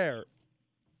don't care.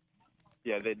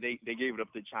 Yeah, they gave it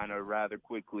up to China rather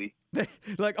quickly.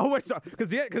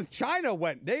 Because China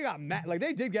they got mad. Like,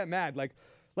 they did get mad. Like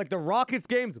the Rockets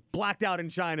games blacked out in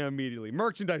China immediately.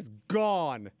 Merchandise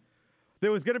gone.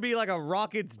 There was gonna be like a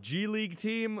Rockets G League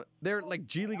team. Their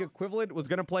G League equivalent was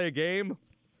gonna play a game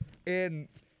in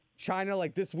China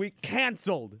this week.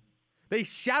 Canceled. They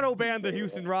shadow banned the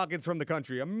Houston Rockets from the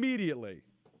country immediately.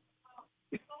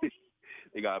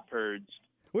 They got purged.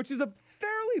 Which is a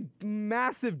fairly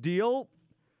massive deal,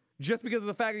 just because of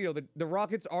the fact that the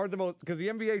Rockets are the most, because the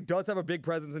NBA does have a big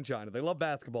presence in China. They love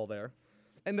basketball there,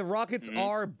 and the Rockets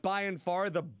are by and far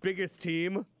the biggest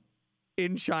team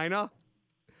in China.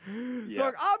 Yeah.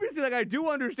 So obviously, I do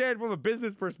understand from a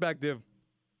business perspective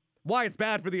why it's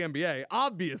bad for the NBA,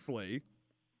 obviously.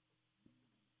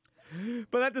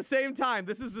 But at the same time,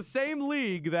 this is the same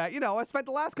league that I spent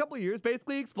the last couple of years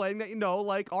basically explaining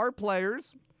that our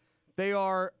players, they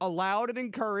are allowed and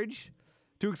encouraged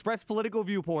to express political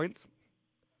viewpoints,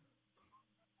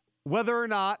 whether or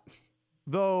not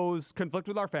those conflict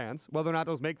with our fans, whether or not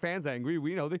those make fans angry.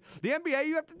 We know the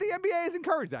NBA. The NBA has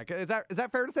encouraged that. Is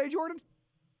that fair to say, Jordan?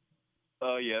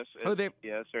 Yes.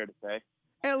 It's fair to say.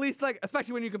 And at least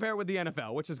especially when you compare it with the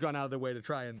NFL, which has gone out of their way to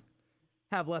try and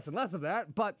have less and less of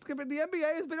that. But the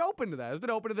NBA has been open to that. It's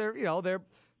been open to their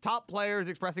top players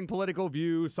expressing political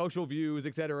views, social views,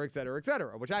 et cetera,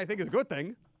 which I think is a good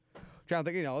thing. Which I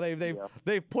don't think,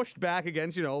 they've pushed back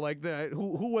against,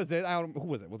 who was it? I don't know, who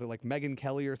was it? Was it Megyn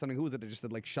Kelly or something? Who was it that just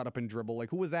said shut up and dribble?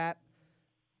 Who was that?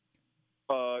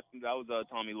 That was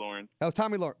Tommy Lauren. That was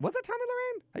Tommy Lauren. Was it Tommy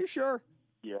Lauren? Are you sure?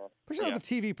 Yeah. I'm sure that was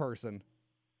a TV person.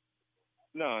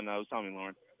 No, it was Tommy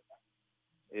Lauren.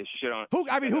 Yeah, she shit on. Who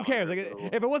cares? Like,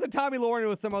 if it wasn't Tommy Lauren, it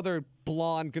was some other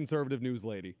blonde conservative news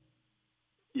lady.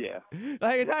 Yeah.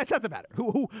 Like, it doesn't matter.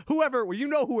 Whoever, you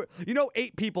know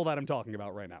 8 people that I'm talking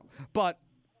about right now. But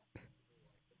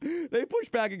they push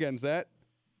back against that.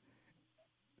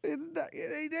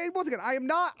 Once again,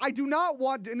 I do not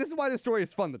want, and this is why this story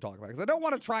is fun to talk about, because I don't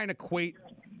want to try and equate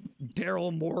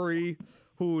Daryl Morey,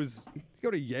 who's,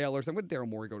 go to Yale or something. When did Daryl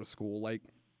Morey go to school? Like,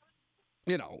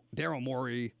 Daryl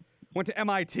Morey went to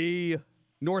MIT,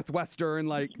 Northwestern,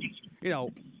 like,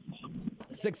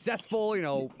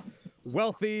 successful,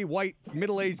 wealthy, white,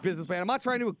 middle-aged businessman. I'm not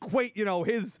trying to equate,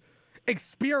 his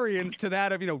experience to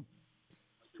that of,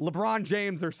 LeBron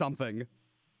James or something.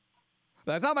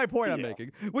 That's not my point I'm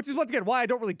making. Which is, once again, why I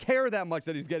don't really care that much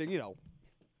that he's getting,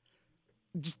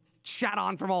 just shat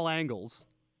on from all angles.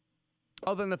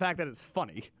 Other than the fact that it's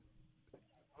funny.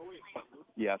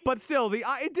 Yeah. But still,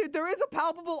 there is a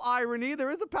palpable irony. There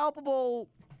is a palpable,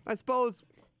 I suppose,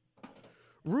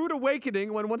 rude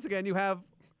awakening when, once again, you have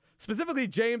specifically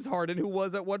James Harden, who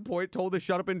was at one point told to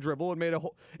shut up and dribble,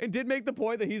 and did make the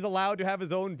point that he's allowed to have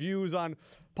his own views on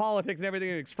politics and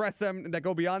everything and express them that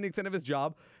go beyond the extent of his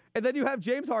job. And then you have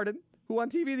James Harden, who on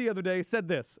TV the other day said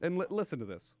this, and listen to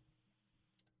this.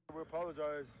 We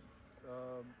apologize.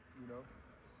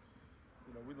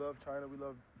 We love China. We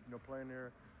love playing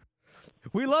there.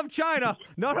 We love China.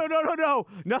 No.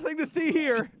 Nothing to see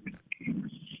here.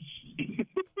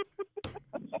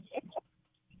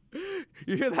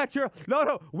 You hear that, Cheryl?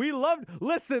 No. We loved.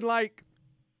 Listen, like,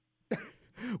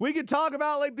 we can talk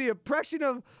about like the oppression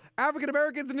of African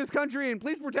Americans in this country and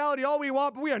police brutality all we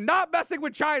want, but we are not messing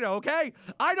with China, okay?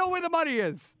 I know where the money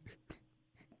is.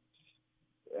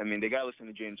 I mean, they gotta listen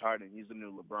to James Harden. He's the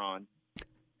new LeBron.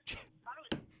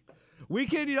 We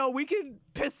can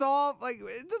piss off, like,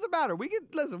 it doesn't matter. We can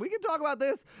talk about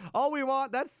this all we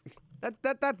want. That's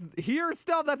here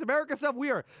stuff, that's America stuff.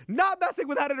 We are not messing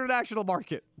with that international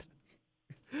market.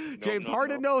 James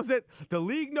Harden knows it. The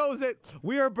league knows it.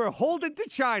 We are beholden to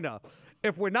China.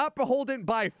 If we're not beholden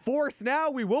by force now,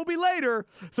 we will be later,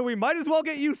 so we might as well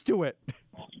get used to it.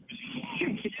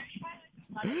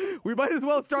 We might as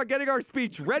well start getting our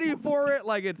speech ready for it,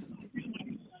 like it's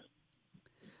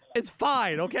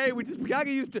fine, okay? We gotta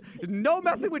get used to no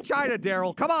messing with China,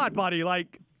 Daryl. Come on, buddy.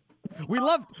 Like, we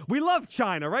love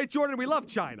China, right, Jordan? We love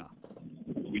China.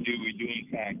 We do in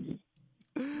fact.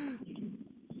 We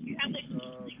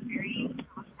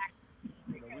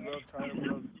love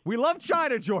China. We love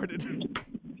China, Jordan.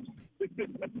 That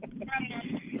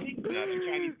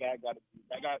Chinese bag got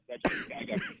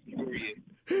serious.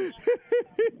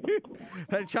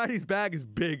 That Chinese bag is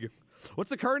big. What's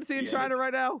the currency in China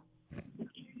right now?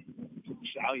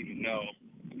 I don't even know.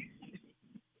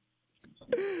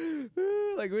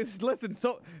 Like, listen,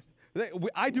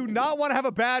 I do not want to have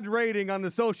a bad rating on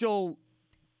the social.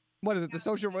 What is it?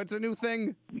 What's a new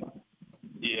thing?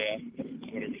 Yeah,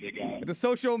 whatever they got. The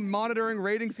social monitoring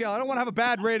rating scale. I don't want to have a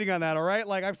bad rating on that, all right?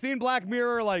 Like, I've seen Black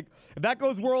Mirror. Like, if that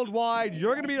goes worldwide,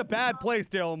 you're going to be in a bad place,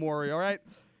 Daryl Morey, all right?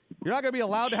 You're not going to be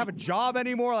allowed to have a job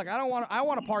anymore. Like, I want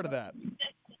a part of that.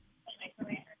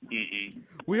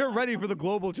 We are ready for the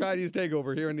global Chinese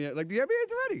takeover here in the NBA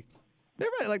is ready. They're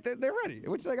ready. Like, they're ready,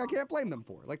 which, like, I can't blame them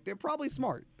for. Like, they're probably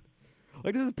smart.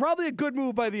 Like, this is probably a good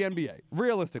move by the NBA,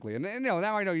 realistically. And now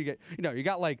I know you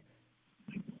got like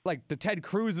the Ted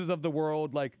Cruzes of the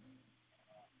world, like,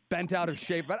 bent out of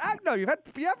shape. But I don't know, you've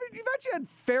actually had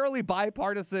fairly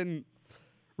bipartisan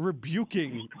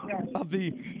rebuking of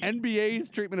the NBA's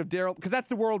treatment of Daryl, because that's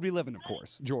the world we live in, of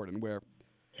course, Jordan, where,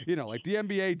 like, the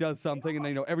NBA does something and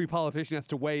then, every politician has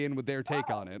to weigh in with their take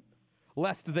on it,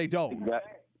 lest they don't.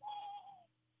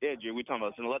 Yeah, Drew, we're talking about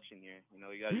it's an election year. You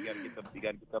gotta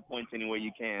get the points any way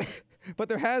you can. But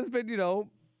there has been,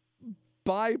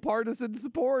 bipartisan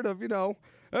support of, this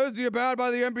is bad by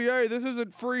the NBA. This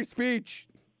isn't free speech.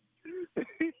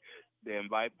 Damn,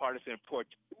 bipartisan support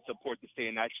to stay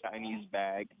in that Chinese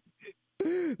bag.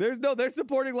 They're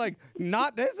supporting like the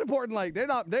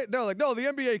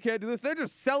NBA can't do this. They're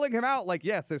just selling him out. Like,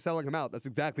 yes, they're selling him out. That's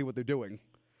exactly what they're doing.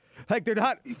 Like, they're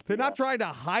not trying to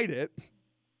hide it.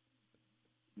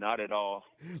 Not at all.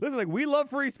 Listen, like, we love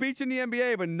free speech in the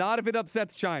NBA, but not if it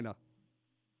upsets China.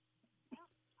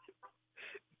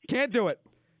 Can't do it.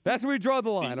 That's where we draw the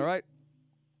line, all right?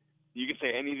 You can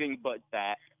say anything but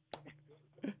that.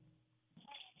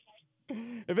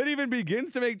 If it even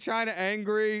begins to make China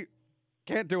angry,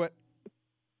 can't do it.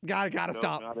 Gotta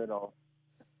stop. Not at all.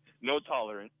 No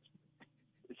tolerance.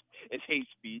 It's hate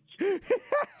speech.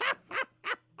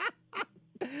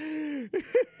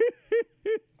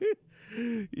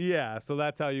 Yeah, so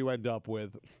that's how you end up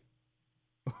with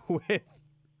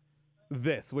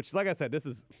this, which, like I said, this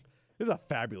is a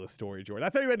fabulous story, Jordan.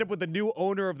 That's how you end up with the new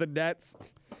owner of the Nets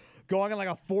going on like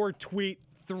a 4-tweet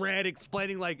thread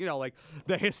explaining like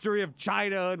the history of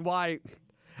China and why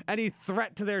any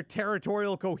threat to their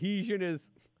territorial cohesion is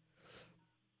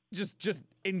just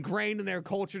ingrained in their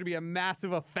culture to be a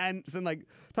massive offense, and like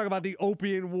talk about the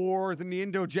Opium Wars and the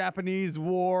Indo-Japanese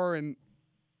War and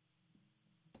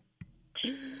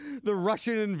the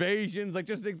Russian invasions, like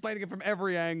just explaining it from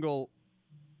every angle.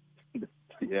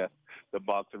 Yeah, the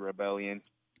Boxer Rebellion.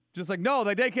 Just like, no,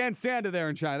 they can't stand it there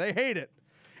in China. They hate it.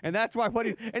 And that's why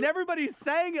and everybody's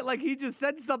saying it like he just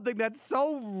said something that's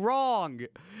so wrong.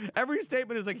 Every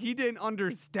statement is like he didn't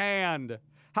understand.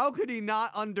 How could he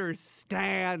not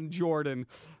understand, Jordan?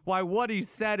 Why what he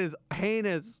said is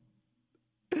heinous.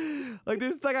 Like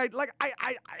there's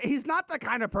he's not the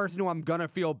kind of person who I'm gonna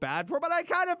feel bad for, but I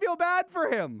kind of feel bad for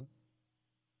him.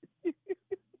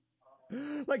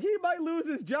 Like he might lose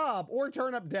his job or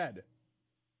turn up dead.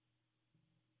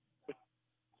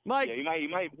 Like yeah, he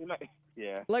might.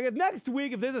 Yeah. Like if next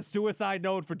week, if there's a suicide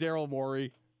note for Daryl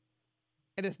Morey,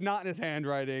 and it's not in his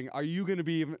handwriting, are you gonna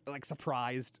be like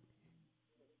surprised?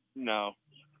 No.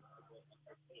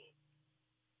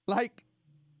 Like,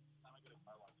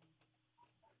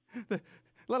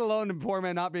 let alone the poor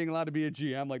man not being allowed to be a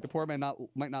GM. Like the poor man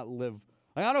might not live.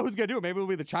 Like, I don't know who's gonna do it. Maybe it'll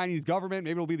be the Chinese government.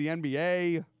 Maybe it'll be the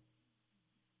NBA.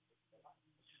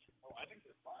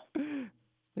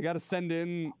 They got to send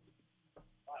in.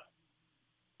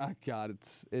 Oh God,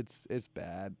 it's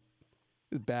bad.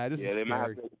 It's bad. This is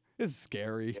scary. This is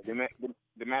scary. Yeah,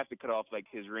 they might have to cut off like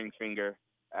his ring finger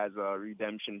as a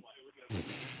redemption.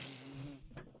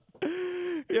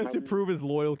 He has to prove his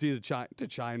loyalty to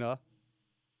China.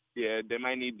 Yeah, there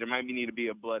might need to be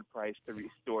a blood price to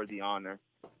restore the honor.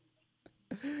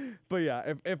 But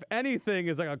yeah, if anything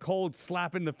is like a cold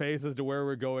slap in the face as to where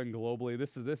we're going globally,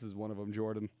 this is one of them,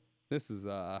 Jordan. This is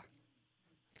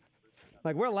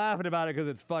like we're laughing about it because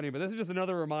it's funny, but this is just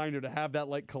another reminder to have that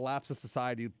like collapse of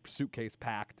society suitcase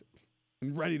packed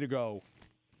and ready to go.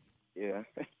 Yeah.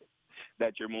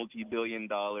 That your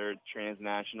multi-billion-dollar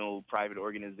transnational private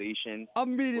organization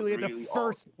immediately at the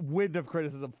first wind of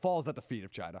criticism falls at the feet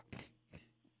of China.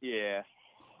 Yeah.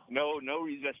 No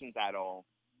resistance at all.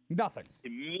 Nothing.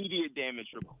 Immediate damage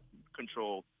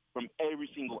control from every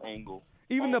single angle.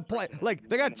 Even the play, like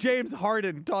they got James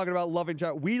Harden talking about loving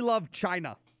China. We love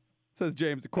China, says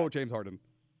James. Quote James Harden.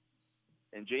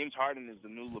 And James Harden is the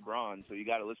new LeBron, so you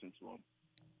got to listen to him.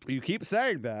 You keep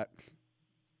saying that.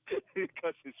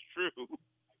 Because it's true.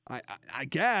 I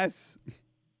guess.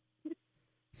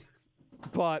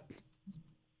 But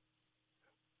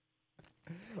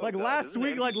like last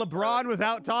week, like LeBron was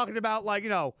out talking about like,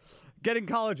 getting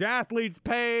college athletes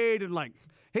paid and like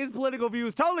his political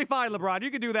views. Totally fine, LeBron.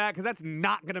 You can do that because that's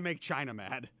not going to make China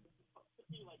mad.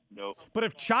 Nope. But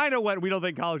if China went, we don't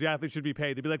think college athletes should be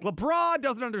paid. They'd be like, LeBron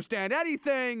doesn't understand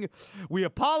anything. We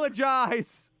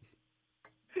apologize.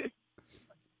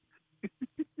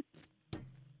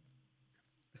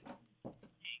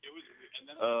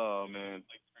 Oh, man.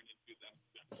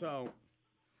 So,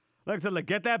 like I said, like,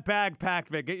 get that bag packed,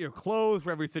 man. Get your clothes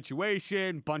for every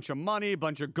situation, bunch of money,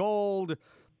 bunch of gold,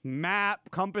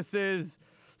 map, compasses,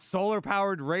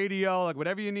 solar-powered radio, like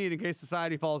whatever you need in case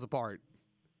society falls apart.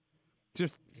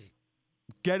 Just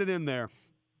get it in there.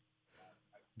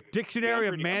 Dictionary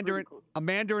of Mandarin, a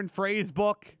Mandarin phrase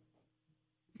book.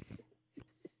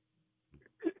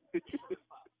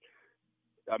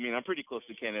 I mean, I'm pretty close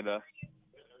to Canada.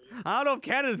 I don't know if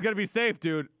Canada's gonna be safe,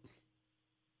 dude.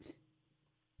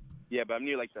 Yeah, but I'm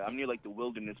near like the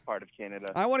wilderness part of Canada.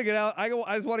 I want to get out. I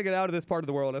just want to get out of this part of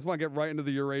the world. I just want to get right into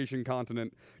the Eurasian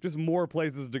continent. Just more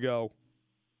places to go.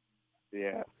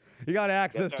 Yeah. You got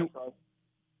access to.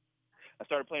 I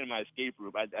started playing my escape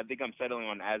route. I think I'm settling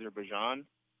on Azerbaijan.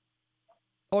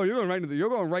 Oh, you're going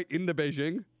right into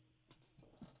Beijing.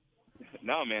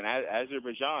 No, man,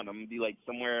 Azerbaijan. I'm gonna be like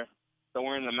somewhere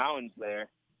in the mountains there.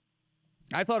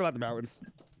 I thought about the mountains.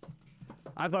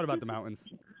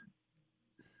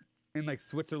 In like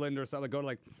Switzerland or something. Go to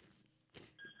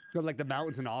like the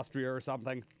mountains in Austria or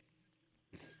something.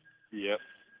 Yep.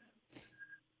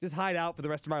 Just hide out for the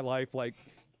rest of my life. Like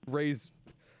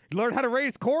learn how to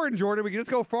raise corn, Jordan. We can just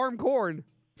go farm corn.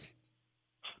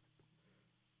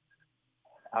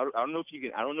 I don't know if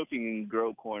you can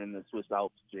grow corn in the Swiss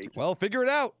Alps, Jake. Well, figure it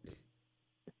out.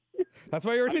 That's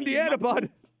why you're in Indiana, bud.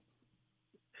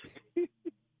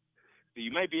 You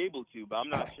might be able to, but I'm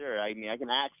not sure. I mean, I can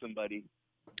ask somebody.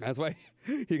 That's why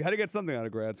you got to get something out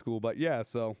of grad school. But yeah,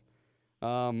 so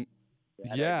Yeah,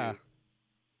 That I Yeah. do.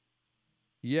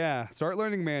 Yeah. Start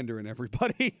learning Mandarin,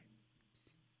 everybody.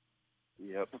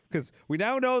 Yep. Because we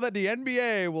now know that the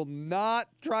NBA will not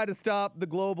try to stop the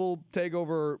global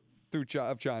takeover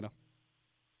of China.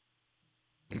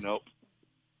 Nope.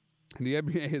 And the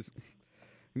NBA is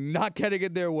not getting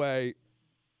in their way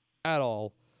at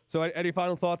all. So any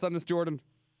final thoughts on this, Jordan?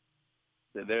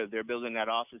 They're building that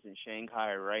office in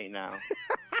Shanghai right now.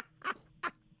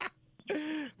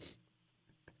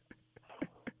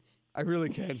 I really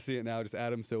can't see it now. Just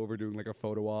Adam Silver doing like a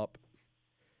photo op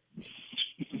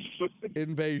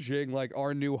in Beijing, like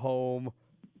our new home.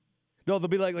 No, they'll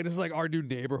be like this is like our new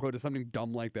neighborhood or something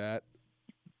dumb like that.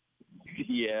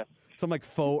 Yeah. Some like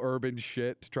faux urban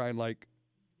shit to try and like,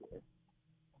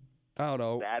 I don't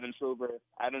know. Adam Silver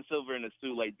in a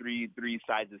suit like three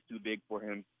sizes too big for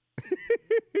him.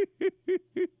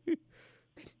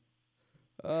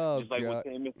 Oh, Just like God.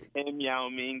 with him Yao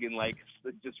Ming and like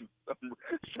just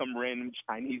some random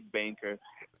Chinese banker.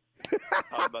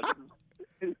 How about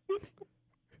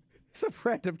Some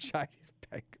random Chinese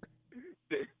banker.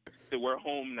 so we're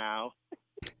home now.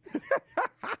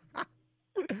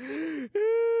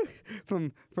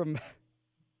 from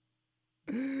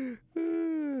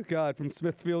God, from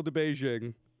Smithfield to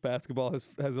Beijing, basketball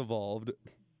has evolved.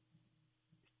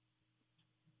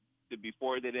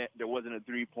 Before there wasn't a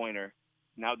 3-pointer.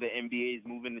 Now the NBA is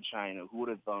moving to China. Who would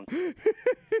have thunk?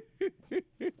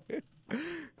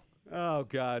 Oh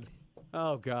God,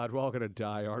 we're all gonna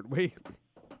die, aren't we?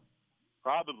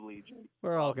 Probably.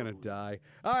 We're all gonna die.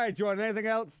 All right, Jordan. Anything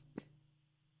else?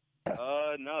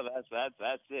 No,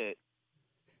 that's it.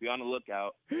 Be on the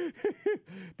lookout.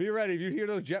 Be ready. If you hear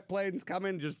those jet planes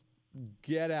coming, just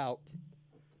get out.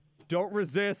 Don't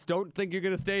resist. Don't think you're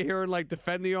going to stay here and like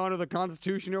defend the honor of the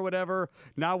Constitution or whatever.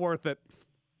 Not worth it.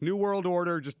 New World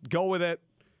Order. Just go with it.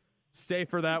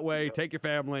 Safer that way. Take your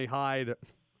family. Hide.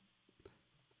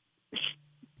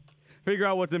 Figure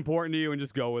out what's important to you and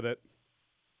just go with it.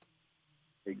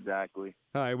 Exactly.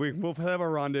 All right. We'll have a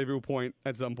rendezvous point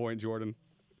at some point, Jordan.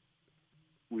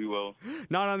 We will.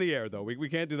 Not on the air, though. We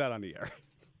can't do that on the air.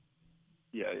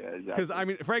 Yeah, exactly. Because, I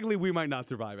mean, frankly, we might not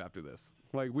survive after this.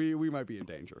 Like, we might be in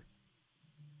danger.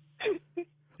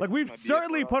 Like, we've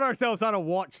certainly put ourselves on a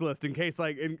watch list in case,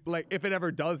 like, if it ever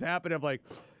does happen, of, like,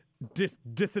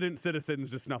 dissident citizens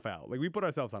to snuff out. Like, we put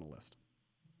ourselves on a list.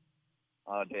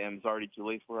 Damn, it's already too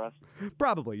late for us.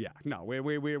 Probably, yeah. No, we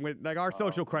like, our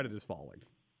social credit is falling.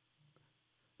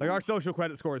 Like, our social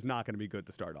credit score is not going to be good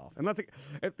to start off. Unless,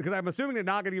 because I'm assuming they're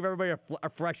not going to give everybody a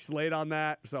fresh slate on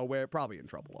that, so we're probably in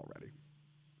trouble already.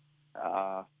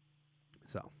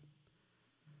 So,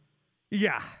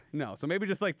 yeah, no. So maybe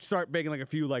just like start making like a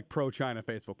few like pro-China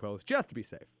Facebook posts just to be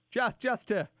safe, just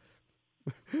to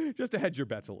hedge your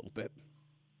bets a little bit.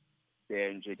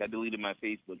 Damn, Jake, I deleted my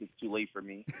Facebook. It's too late for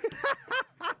me.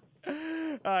 All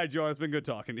right, Jordan, it's been good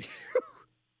talking to you.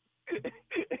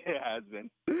 It has been.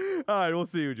 All right, we'll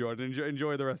see you, Jordan.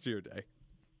 Enjoy the rest of your day.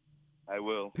 I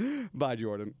will. Bye,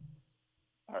 Jordan.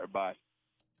 All right, bye.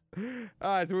 All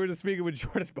right, so we were just speaking with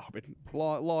Jordan Bowman,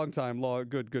 long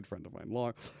good friend of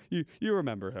mine. You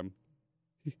remember him?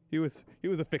 He was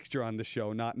a fixture on the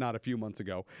show not a few months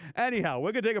ago. Anyhow,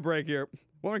 we're gonna take a break here.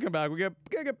 When we come back, we're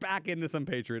gonna get back into some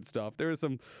Patriot stuff. There is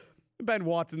some Ben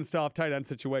Watson stuff, tight end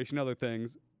situation, other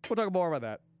things. We'll talk more about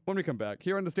that when we come back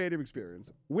here on the Stadium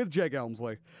Experience with Jake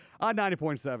Elmsley on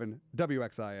 90.7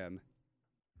 WXIN.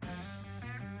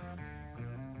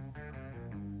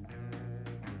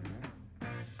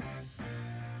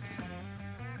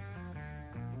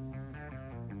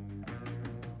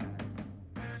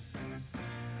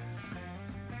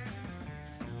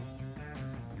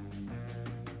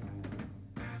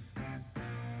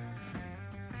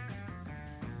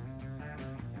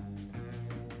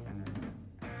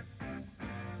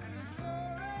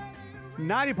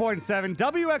 90.7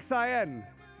 WXIN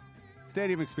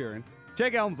Stadium Experience.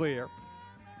 Jake Elmsley here.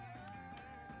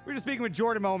 We're just speaking with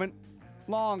Jordan Moment.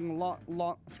 Long.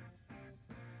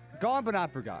 Gone but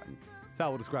not forgotten. That's how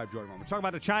we'll describe Jordan Moment. Talking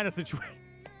about the China situation.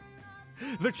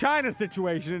 The China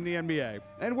situation in the NBA.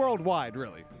 And worldwide,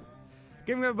 really.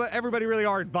 Giving everybody really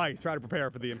our advice, try to prepare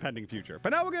for the impending future. But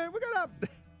now we're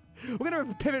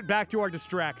gonna pivot back to our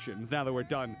distractions now that we're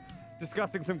done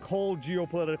discussing some cold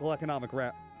geopolitical economic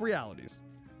realities.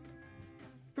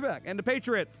 We're back. And the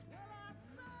Patriots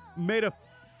made a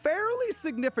fairly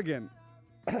significant,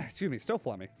 excuse me, still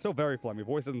phlegmy, still very phlegmy.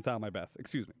 Voice doesn't sound my best.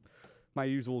 Excuse me. My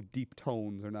usual deep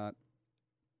tones are not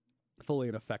fully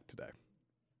in effect today.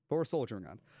 But we're soldiering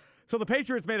on. So the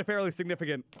Patriots made a fairly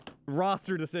significant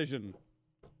roster decision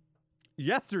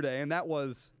yesterday, and that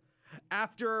was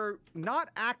after not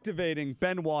activating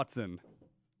Ben Watson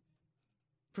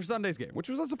for Sunday's game, which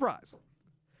was a surprise.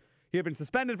 He had been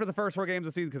suspended for the first 4 games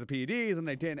of the season because of PEDs, and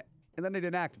then they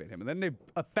didn't activate him. And then they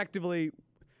effectively,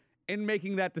 in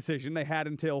making that decision, they had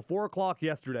until 4 o'clock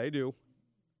yesterday to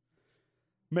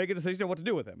make a decision on what to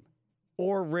do with him.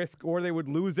 Or they would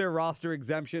lose their roster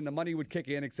exemption, the money would kick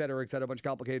in, et cetera, a bunch of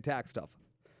complicated tax stuff.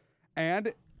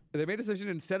 And they made a decision,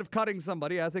 instead of cutting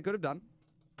somebody, as they could have done,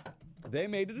 they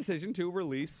made a decision to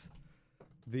release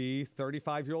the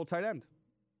 35-year-old tight end.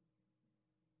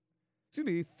 Excuse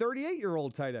me,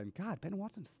 38-year-old tight end. God, Ben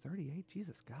Watson's 38.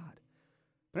 Jesus, God.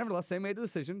 But nevertheless, they made the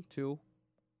decision to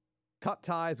cut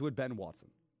ties with Ben Watson,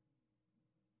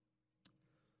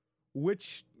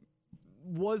 which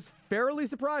was fairly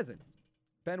surprising.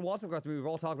 Ben Watson, of course, we've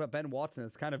all talked about Ben Watson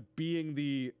as kind of being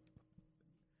the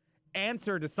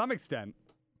answer to some extent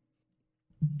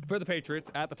for the Patriots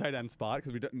at the tight end spot,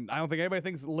 because I don't think anybody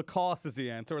thinks Lacoste is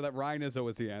the answer or that Ryan Izzo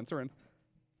is the answer, and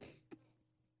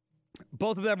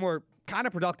both of them were kind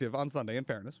of productive on Sunday, in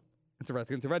fairness.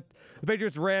 The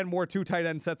Patriots ran more 2 tight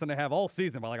end sets than they have all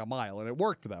season by like a mile, and it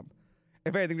worked for them.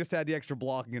 If anything, just to add the extra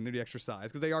blocking and the extra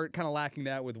size, because they are kind of lacking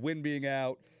that with Wynn being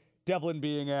out, Devlin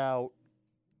being out,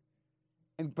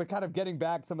 but kind of getting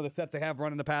back some of the sets they have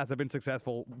run in the past have been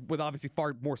successful with obviously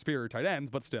far more superior tight ends,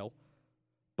 but still.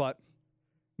 But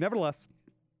nevertheless,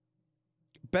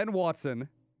 Ben Watson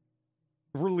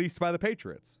released by the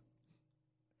Patriots.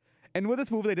 And with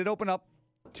this move, they did open up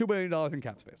 $2 billion in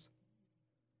cap space.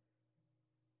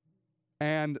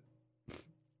 And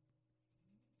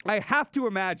I have to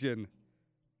imagine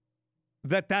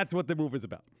that that's what the move is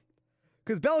about.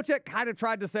 Because Belichick kind of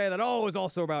tried to say that, it was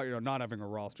also about, not having a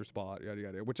roster spot, yada,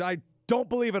 yada, which I don't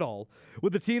believe at all.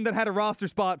 With the team that had a roster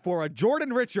spot for a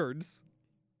Jordan Richards.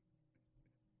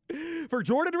 For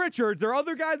Jordan Richards, there are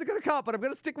other guys that could have cut, but I'm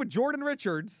going to stick with Jordan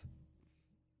Richards.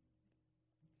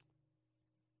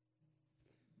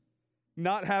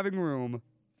 Not having room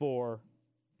for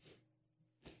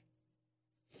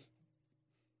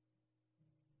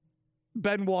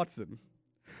Ben Watson,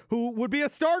 who would be a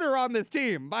starter on this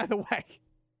team, by the way.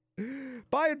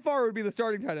 By and far would be the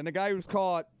starting tight end. A guy who's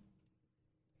caught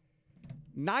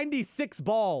 96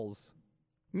 balls,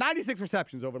 96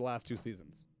 receptions over the last 2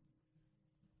 seasons.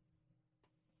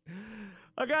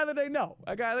 A guy that they know.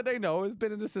 A guy that they know has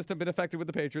been in the system, been effective with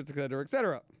the Patriots, et cetera, et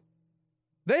cetera.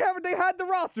 They had the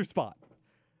roster spot.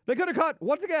 They could have cut.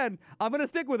 Once again, I'm going to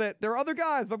stick with it. There are other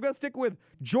guys, but I'm going to stick with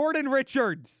Jordan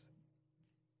Richards.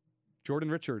 Jordan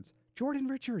freaking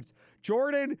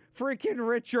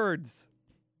Richards.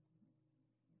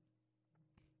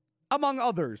 Among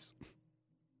others.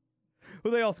 Who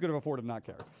they also could have afforded to not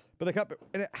care. But they cut,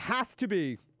 and it has to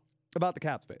be about the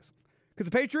cap space. Because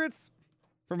the Patriots,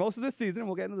 for most of this season, and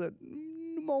we'll get into the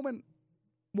moment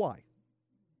why.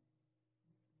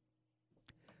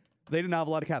 They did not have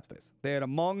a lot of cap space. They had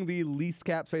among the least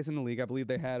cap space in the league. I believe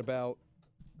they had about,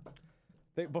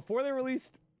 before they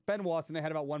released Ben Watson, they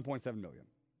had about $1.7 million.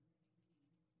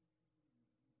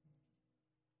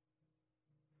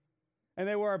 And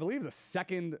they were, I believe, the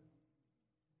second.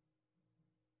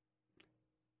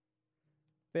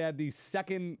 They had the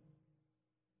second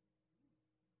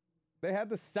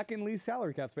least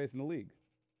salary cap space in the league.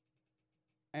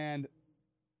 And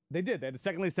they did. They had the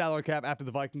second least salary cap after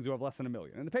the Vikings, who have less than $1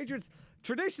 million. And the Patriots,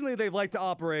 traditionally, they've liked to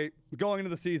operate going into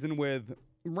the season with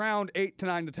around $8 to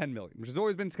 $9 to $10 million, which has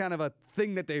always been kind of a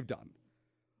thing that they've done.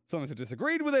 Sometimes have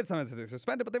disagreed with it, sometimes they've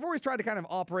suspended, but they've always tried to kind of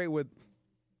operate with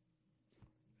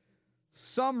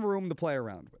some room to play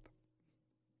around with.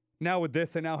 Now with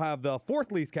this, they now have the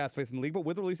 4th least cap space in the league, but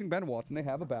with releasing Ben Watson, they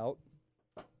have about,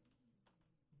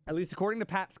 at least according to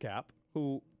Pat's Cap,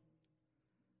 who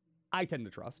I tend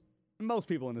to trust. Most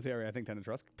people in this area, I think, tend to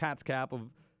trust. Pat's Cap of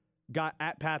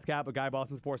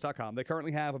GuyBostonSports.com. They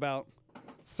currently have about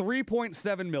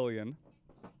 $3.7 million.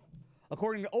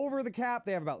 According to Over the Cap,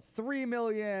 they have about $3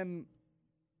 million.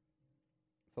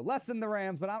 So less than the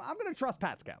Rams, but I'm going to trust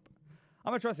Pat's Cap.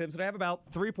 I'm going to trust him. So they have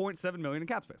about $3.7 million in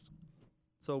cap space.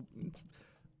 So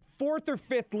 4th or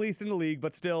 5th least in the league,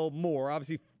 but still more.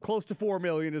 Obviously, close to $4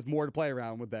 million is more to play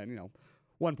around with than,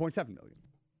 $1.7 million.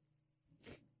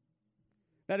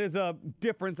 That is a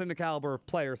difference in the caliber of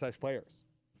players. So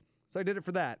I did it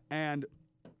for that. And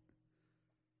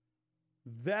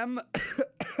them,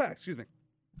 excuse me,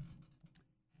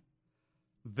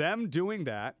 them doing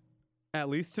that, at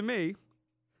least to me,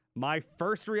 my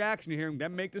first reaction to hearing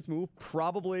them make this move,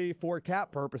 probably for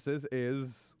cap purposes,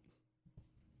 is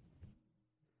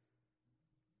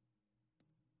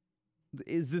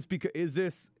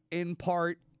this in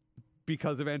part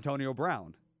because of Antonio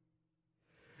Brown?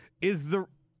 Is the,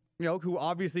 who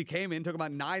obviously came in, took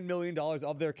about $9 million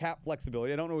of their cap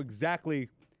flexibility. I don't know exactly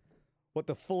what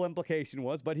the full implication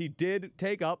was, but he did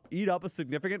eat up a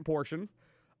significant portion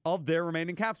of their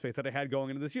remaining cap space that they had going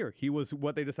into this year. He was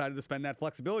what they decided to spend that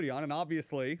flexibility on, and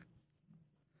obviously,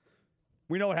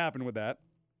 we know what happened with that.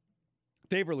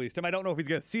 They've released him. I don't know if he's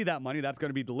going to see that money. That's going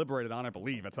to be deliberated on, I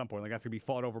believe, at some point. Like, that's going to be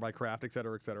fought over by Kraft, et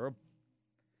cetera, et cetera.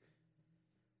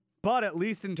 But at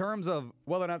least in terms of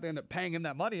whether or not they end up paying him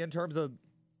that money, in terms of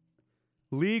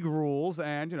league rules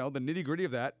and, the nitty-gritty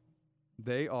of that,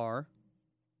 they were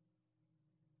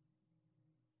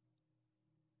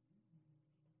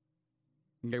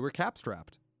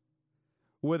cap-strapped.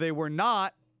 Where they were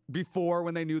not before,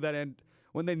 when they knew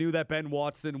that Ben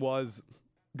Watson was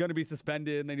going to be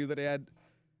suspended, and they knew that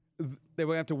they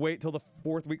would have to wait till the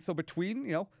 4th week. So between,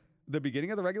 the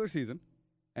beginning of the regular season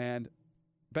and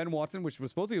Ben Watson, which was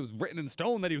supposedly it was written in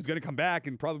stone that he was going to come back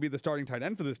and probably be the starting tight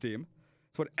end for this team.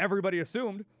 That's what everybody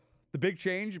assumed. The big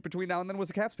change between now and then was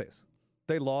the cap space.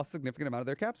 They lost a significant amount of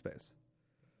their cap space.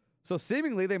 So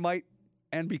seemingly they might,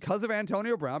 and because of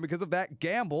Antonio Brown, because of that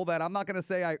gamble that I'm not going to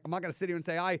sit here and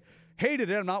say I hated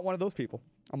it. I'm not one of those people.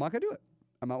 I'm not going to do it.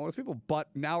 I'm not one of those people. But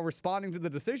now responding to the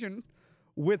decision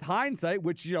with hindsight,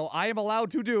 which, I am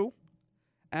allowed to do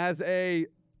as a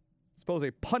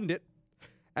pundit,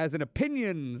 as an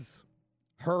opinions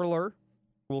hurler,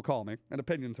 we'll call me, an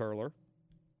opinions hurler.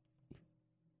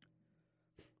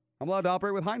 I'm allowed to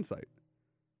operate with hindsight.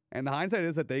 And the hindsight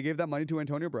is that they gave that money to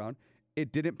Antonio Brown.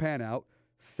 It didn't pan out,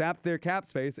 sapped their cap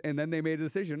space, and then they made a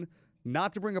decision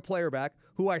not to bring a player back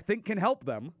who I think can help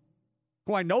them,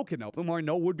 who I know can help them, who I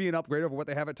know would be an upgrade over what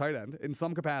they have at tight end in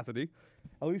some capacity,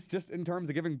 at least just in terms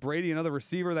of giving Brady another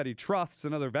receiver that he trusts,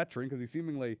 another veteran, because he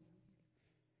seemingly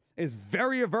is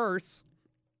very averse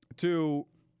to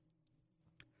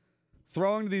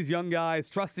throwing to these young guys,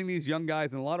 trusting these young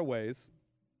guys in a lot of ways.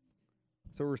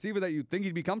 So a receiver that you'd think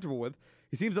he'd be comfortable with,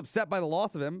 he seems upset by the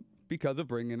loss of him because of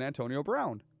bringing in Antonio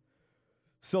Brown.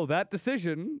 So that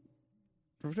decision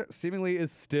seemingly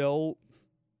is still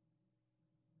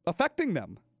affecting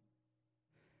them.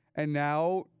 And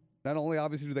now, not only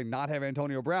obviously do they not have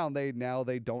Antonio Brown, they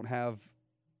don't have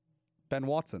Ben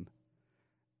Watson.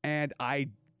 And I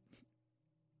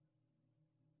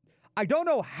don't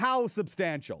know how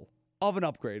substantial of an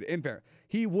upgrade, in fair,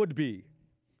 he would be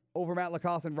over Matt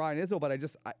Lacoste and Ryan Izzo, but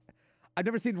I've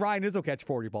never seen Ryan Izzo catch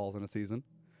 40 balls in a season.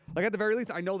 Like, at the very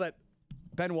least, I know that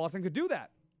Ben Watson could do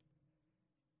that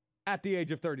at the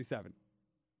age of 37.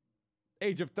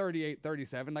 Age of 38,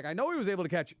 37. Like, I know he was able to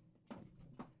catch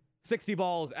 60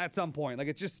 balls at some point. Like,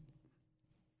 it's just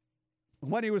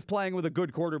when he was playing with a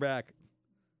good quarterback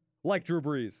like Drew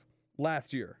Brees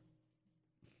last year.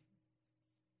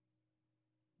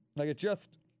 Like, it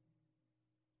just...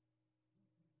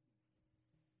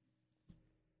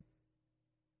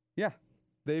 Yeah.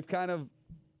 They've kind of...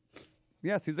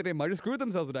 Yeah, it seems like they might have screwed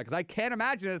themselves with that. Because I can't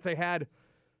imagine if they had,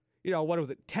 what was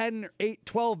it, 10, 8,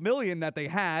 12 million that they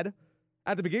had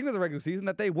at the beginning of the regular season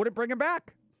that they wouldn't bring him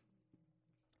back.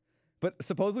 But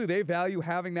supposedly they value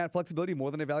having that flexibility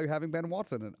more than they value having Ben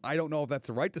Watson. And I don't know if that's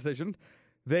the right decision.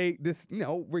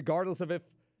 Regardless of if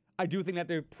I do think that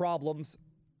their problems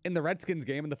in the Redskins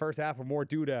game in the first half were more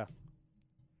due to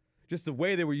just the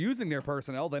way they were using their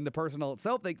personnel than the personnel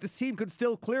itself. This team could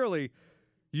still clearly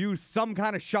use some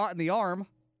kind of shot in the arm,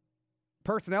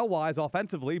 personnel-wise,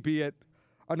 offensively, be it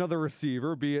another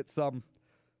receiver, be it some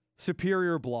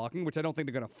superior blocking, which I don't think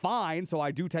they're going to find, so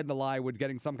I do tend to lie with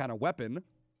getting some kind of weapon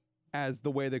as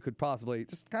the way they could possibly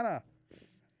just kind of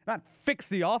not fix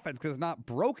the offense because it's not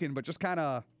broken, but just kind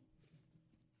of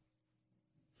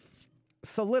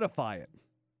solidify it.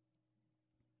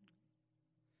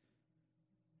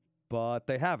 But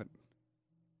they haven't.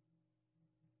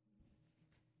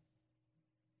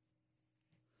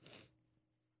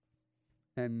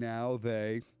 And now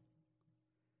they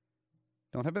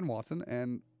don't have Ben Watson.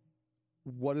 And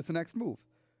what is the next move?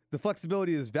 The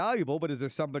flexibility is valuable, but is there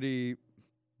somebody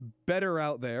better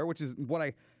out there, which is what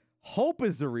I hope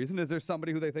is the reason. Is there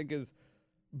somebody who they think is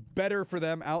better for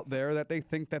them out there that they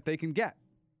think that they can get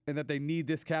and that they need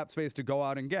this cap space to go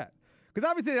out and get? Because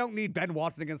obviously they don't need Ben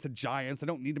Watson against the Giants. They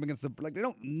don't need him against they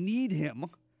don't need him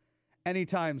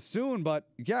anytime soon. But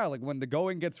yeah, like when the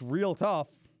going gets real tough,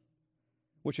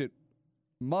 which it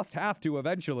must have to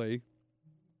eventually,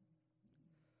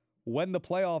 when the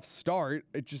playoffs start,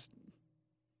 it just...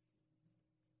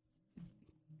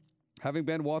 Having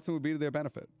Ben Watson would be to their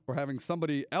benefit, or having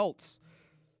somebody else.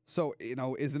 So,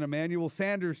 is an Emmanuel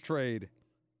Sanders trade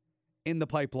in the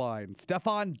pipeline?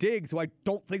 Stephon Diggs, who I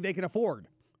don't think they can afford,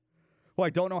 who I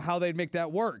don't know how they'd make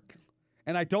that work.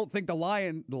 And I don't think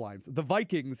the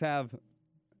Vikings have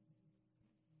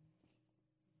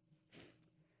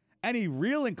any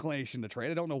real inclination to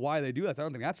trade. I don't know why they do that. So I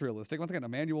don't think that's realistic. Once again,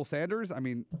 Emmanuel Sanders, I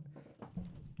mean,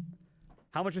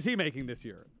 how much is he making this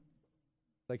year?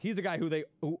 Like, he's a guy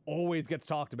who always gets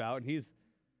talked about,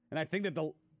 and I think that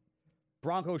the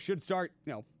Broncos should start,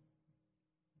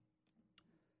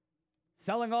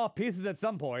 selling off pieces at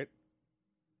some point.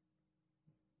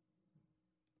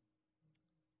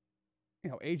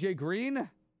 AJ Green?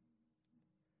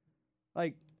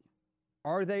 Like,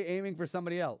 are they aiming for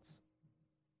somebody else?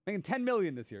 Making $10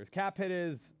 million this year. His cap hit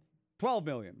is $12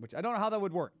 million, which I don't know how that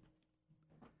would work.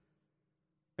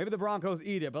 Maybe the Broncos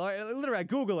eat it, but literally, I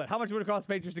Google it. How much would it cost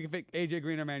Patriots to get AJ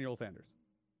Green or Emmanuel Sanders?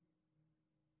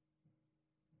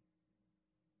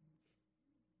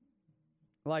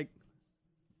 Like,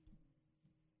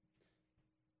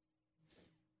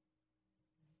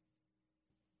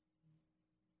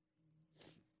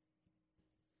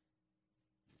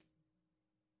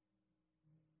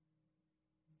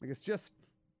 it's just,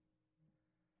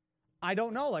 I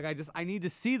don't know. Like, I need to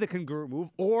see the congruent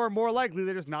move, or more likely,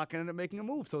 they're just not going to end up making a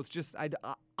move. So it's just,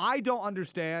 I don't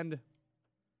understand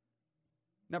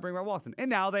not bringing back Watson. And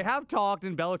now they have talked,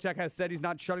 and Belichick has said he's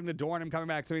not shutting the door on him coming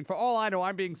back. So, I mean, for all I know,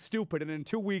 I'm being stupid, and in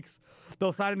 2 weeks,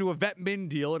 they'll sign him to a vet min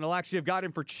deal, and they'll actually have got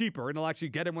him for cheaper, and they'll actually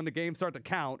get him when the games start to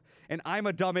count, and I'm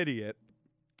a dumb idiot.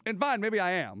 And fine, maybe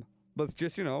I am. But it's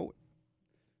just, in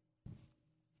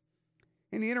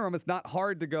the interim, it's not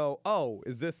hard to go, oh,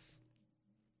 is this...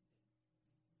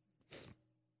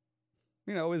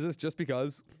 is this just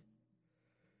because?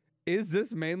 Is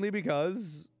this mainly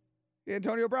because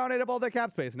Antonio Brown ate up all their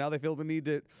cap space? Now they feel the need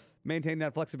to maintain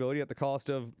that flexibility at the cost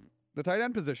of the tight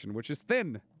end position, which is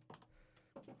thin.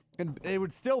 And it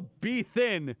would still be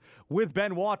thin with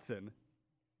Ben Watson.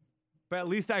 But at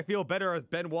least I feel better as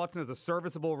Ben Watson as a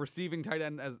serviceable receiving tight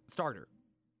end as starter.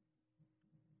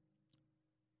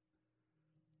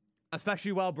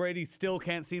 Especially while Brady still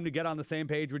can't seem to get on the same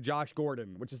page with Josh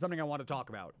Gordon, which is something I want to talk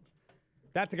about.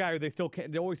 That's a guy who they still can't.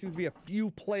 There always seems to be a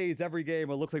few plays every game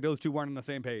where it looks like those two aren't on the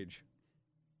same page.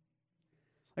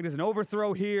 Like, there's an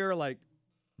overthrow here, like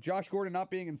Josh Gordon not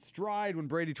being in stride when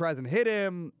Brady tries and hit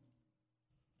him.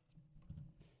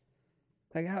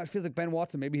 Like, it feels like Ben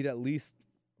Watson, maybe he'd at least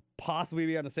possibly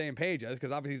be on the same page as,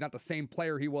 because obviously he's not the same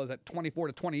player he was at 24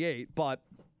 to 28, but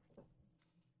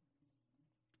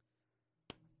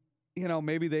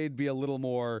maybe they'd be a little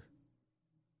more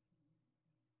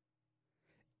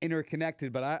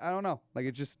interconnected, but I don't know. Like,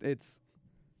 it's just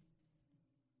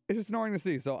annoying to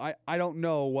see. So I don't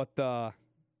know what the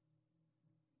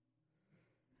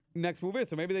next move is.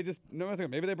 So maybe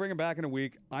maybe they bring him back in a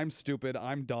week. I'm stupid.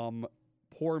 I'm dumb.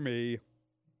 Poor me.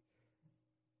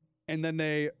 And then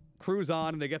they cruise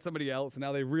on and they get somebody else, and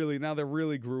now they're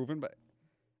really grooving. But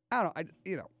I don't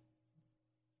know.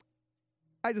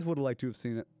 I just would have liked to have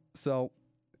seen it. So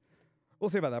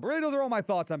we'll see about that. But really, those are all my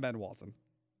thoughts on Ben Watson.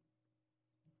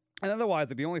 And otherwise,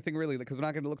 the only thing really, because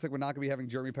it looks like we're not going to be having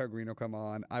Jeremy Pellegrino come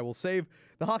on, I will save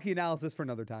the hockey analysis for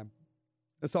another time.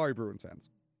 Sorry, Bruins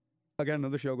fans. Again,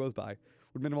 another show goes by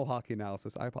with minimal hockey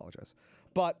analysis. I apologize.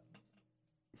 But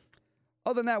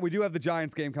other than that, we do have the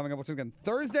Giants game coming up, which is, again,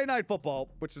 Thursday Night Football,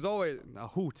 which is always a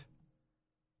hoot.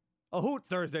 A hoot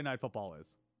Thursday Night Football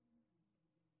is.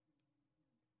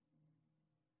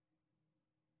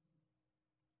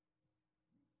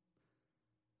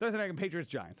 Thursday Night Patriots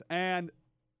Giants. And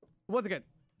once again,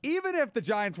 even if the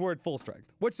Giants were at full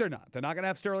strength, which they're not going to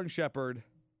have Sterling Shepard.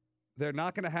 They're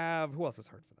not going to have, who else is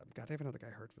hurt for them? God, they have another guy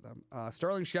hurt for them.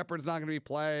 Sterling Shepard's not going to be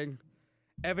playing.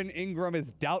 Evan Ingram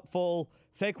is doubtful.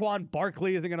 Saquon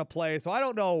Barkley isn't going to play. So I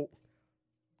don't know,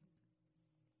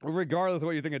 regardless of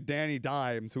what you think of Danny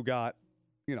Dimes, who got,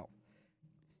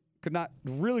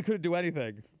 couldn't do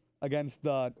anything against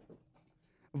the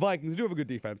Vikings. Do have a good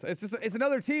defense. It's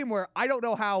another team where I don't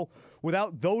know how,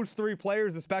 without those three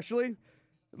players especially,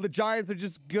 the Giants are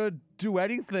just good to do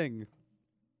anything.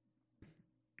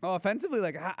 Offensively,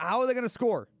 like, how are they going to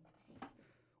score?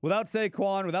 Without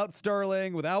Saquon, without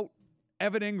Sterling, without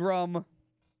Evan Ingram,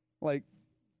 like,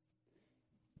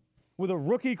 with a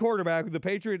rookie quarterback, the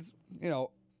Patriots,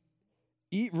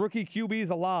 eat rookie QBs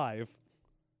alive.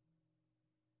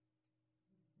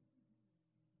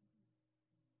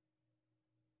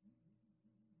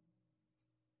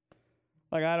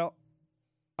 Like, I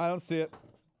don't see it.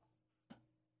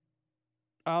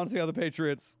 I don't see how the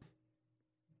Patriots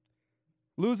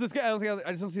lose this game. I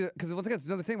just don't see it, because once again, it's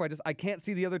another thing where I can't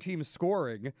see the other team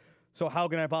scoring. So how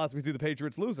can I possibly see the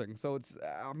Patriots losing? So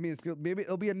maybe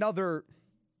it'll be another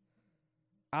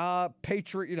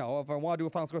Patriot. If I want to do a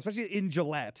final score, especially in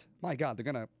Gillette, my God, they're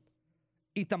gonna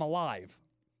eat them alive.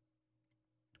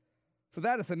 So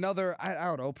that is another, I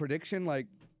don't know, prediction, like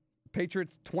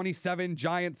Patriots 27,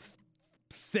 Giants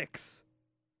 6.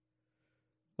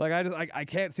 Like, I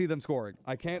can't see them scoring.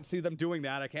 I can't see them doing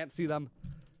that. I can't see them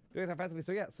doing that offensively.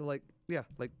 So, like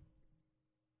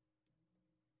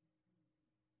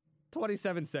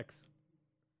 27-6.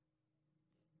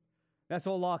 That's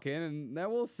all lock in, and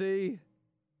then we'll see.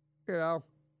 You know,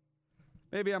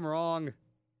 maybe I'm wrong.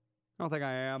 I don't think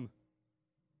I am.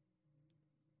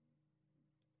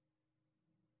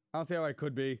 I don't see how I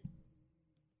could be.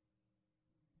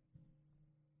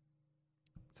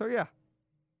 So, yeah.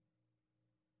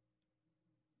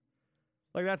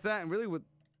 Like, that's that. And really, with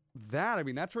that, I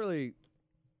mean, that's really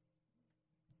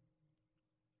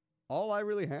all I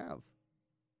really have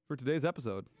for today's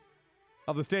episode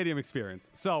of the Stadium Experience.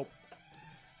 So,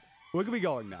 we're going to be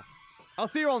going now. I'll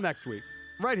see you all next week,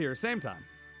 right here, same time.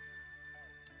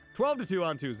 12 to 2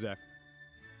 on Tuesday.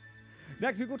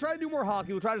 Next week, we'll try to do more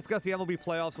hockey. We'll try to discuss the MLB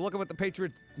playoffs. We'll look at what the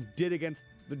Patriots did against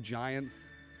the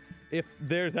Giants. If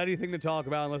there's anything to talk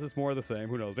about, unless it's more of the same,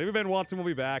 who knows? Maybe Ben Watson will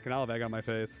be back, and I'll have egg on my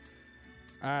face.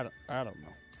 I don't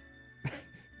know.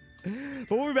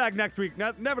 But we'll be back next week.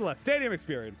 Nevertheless, Stadium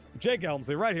Experience. Jake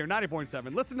Elmsley, right here,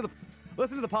 90.7. Listen to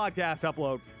the podcast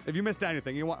upload if you missed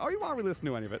anything. You want to re-listen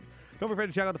to any of it. Don't be afraid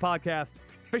to check out the podcast.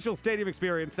 Official Stadium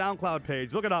Experience SoundCloud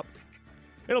page. Look it up.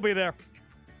 It'll be there.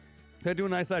 Gonna do a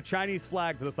nice Chinese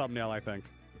flag for the thumbnail, I think.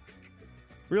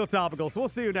 Real topical. So we'll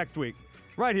see you next week.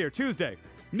 Right here, Tuesday,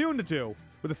 noon to 2,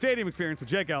 with the Stadium Experience with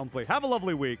Jake Elmsley. Have a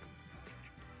lovely week.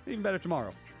 Even better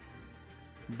tomorrow.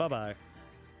 Bye-bye.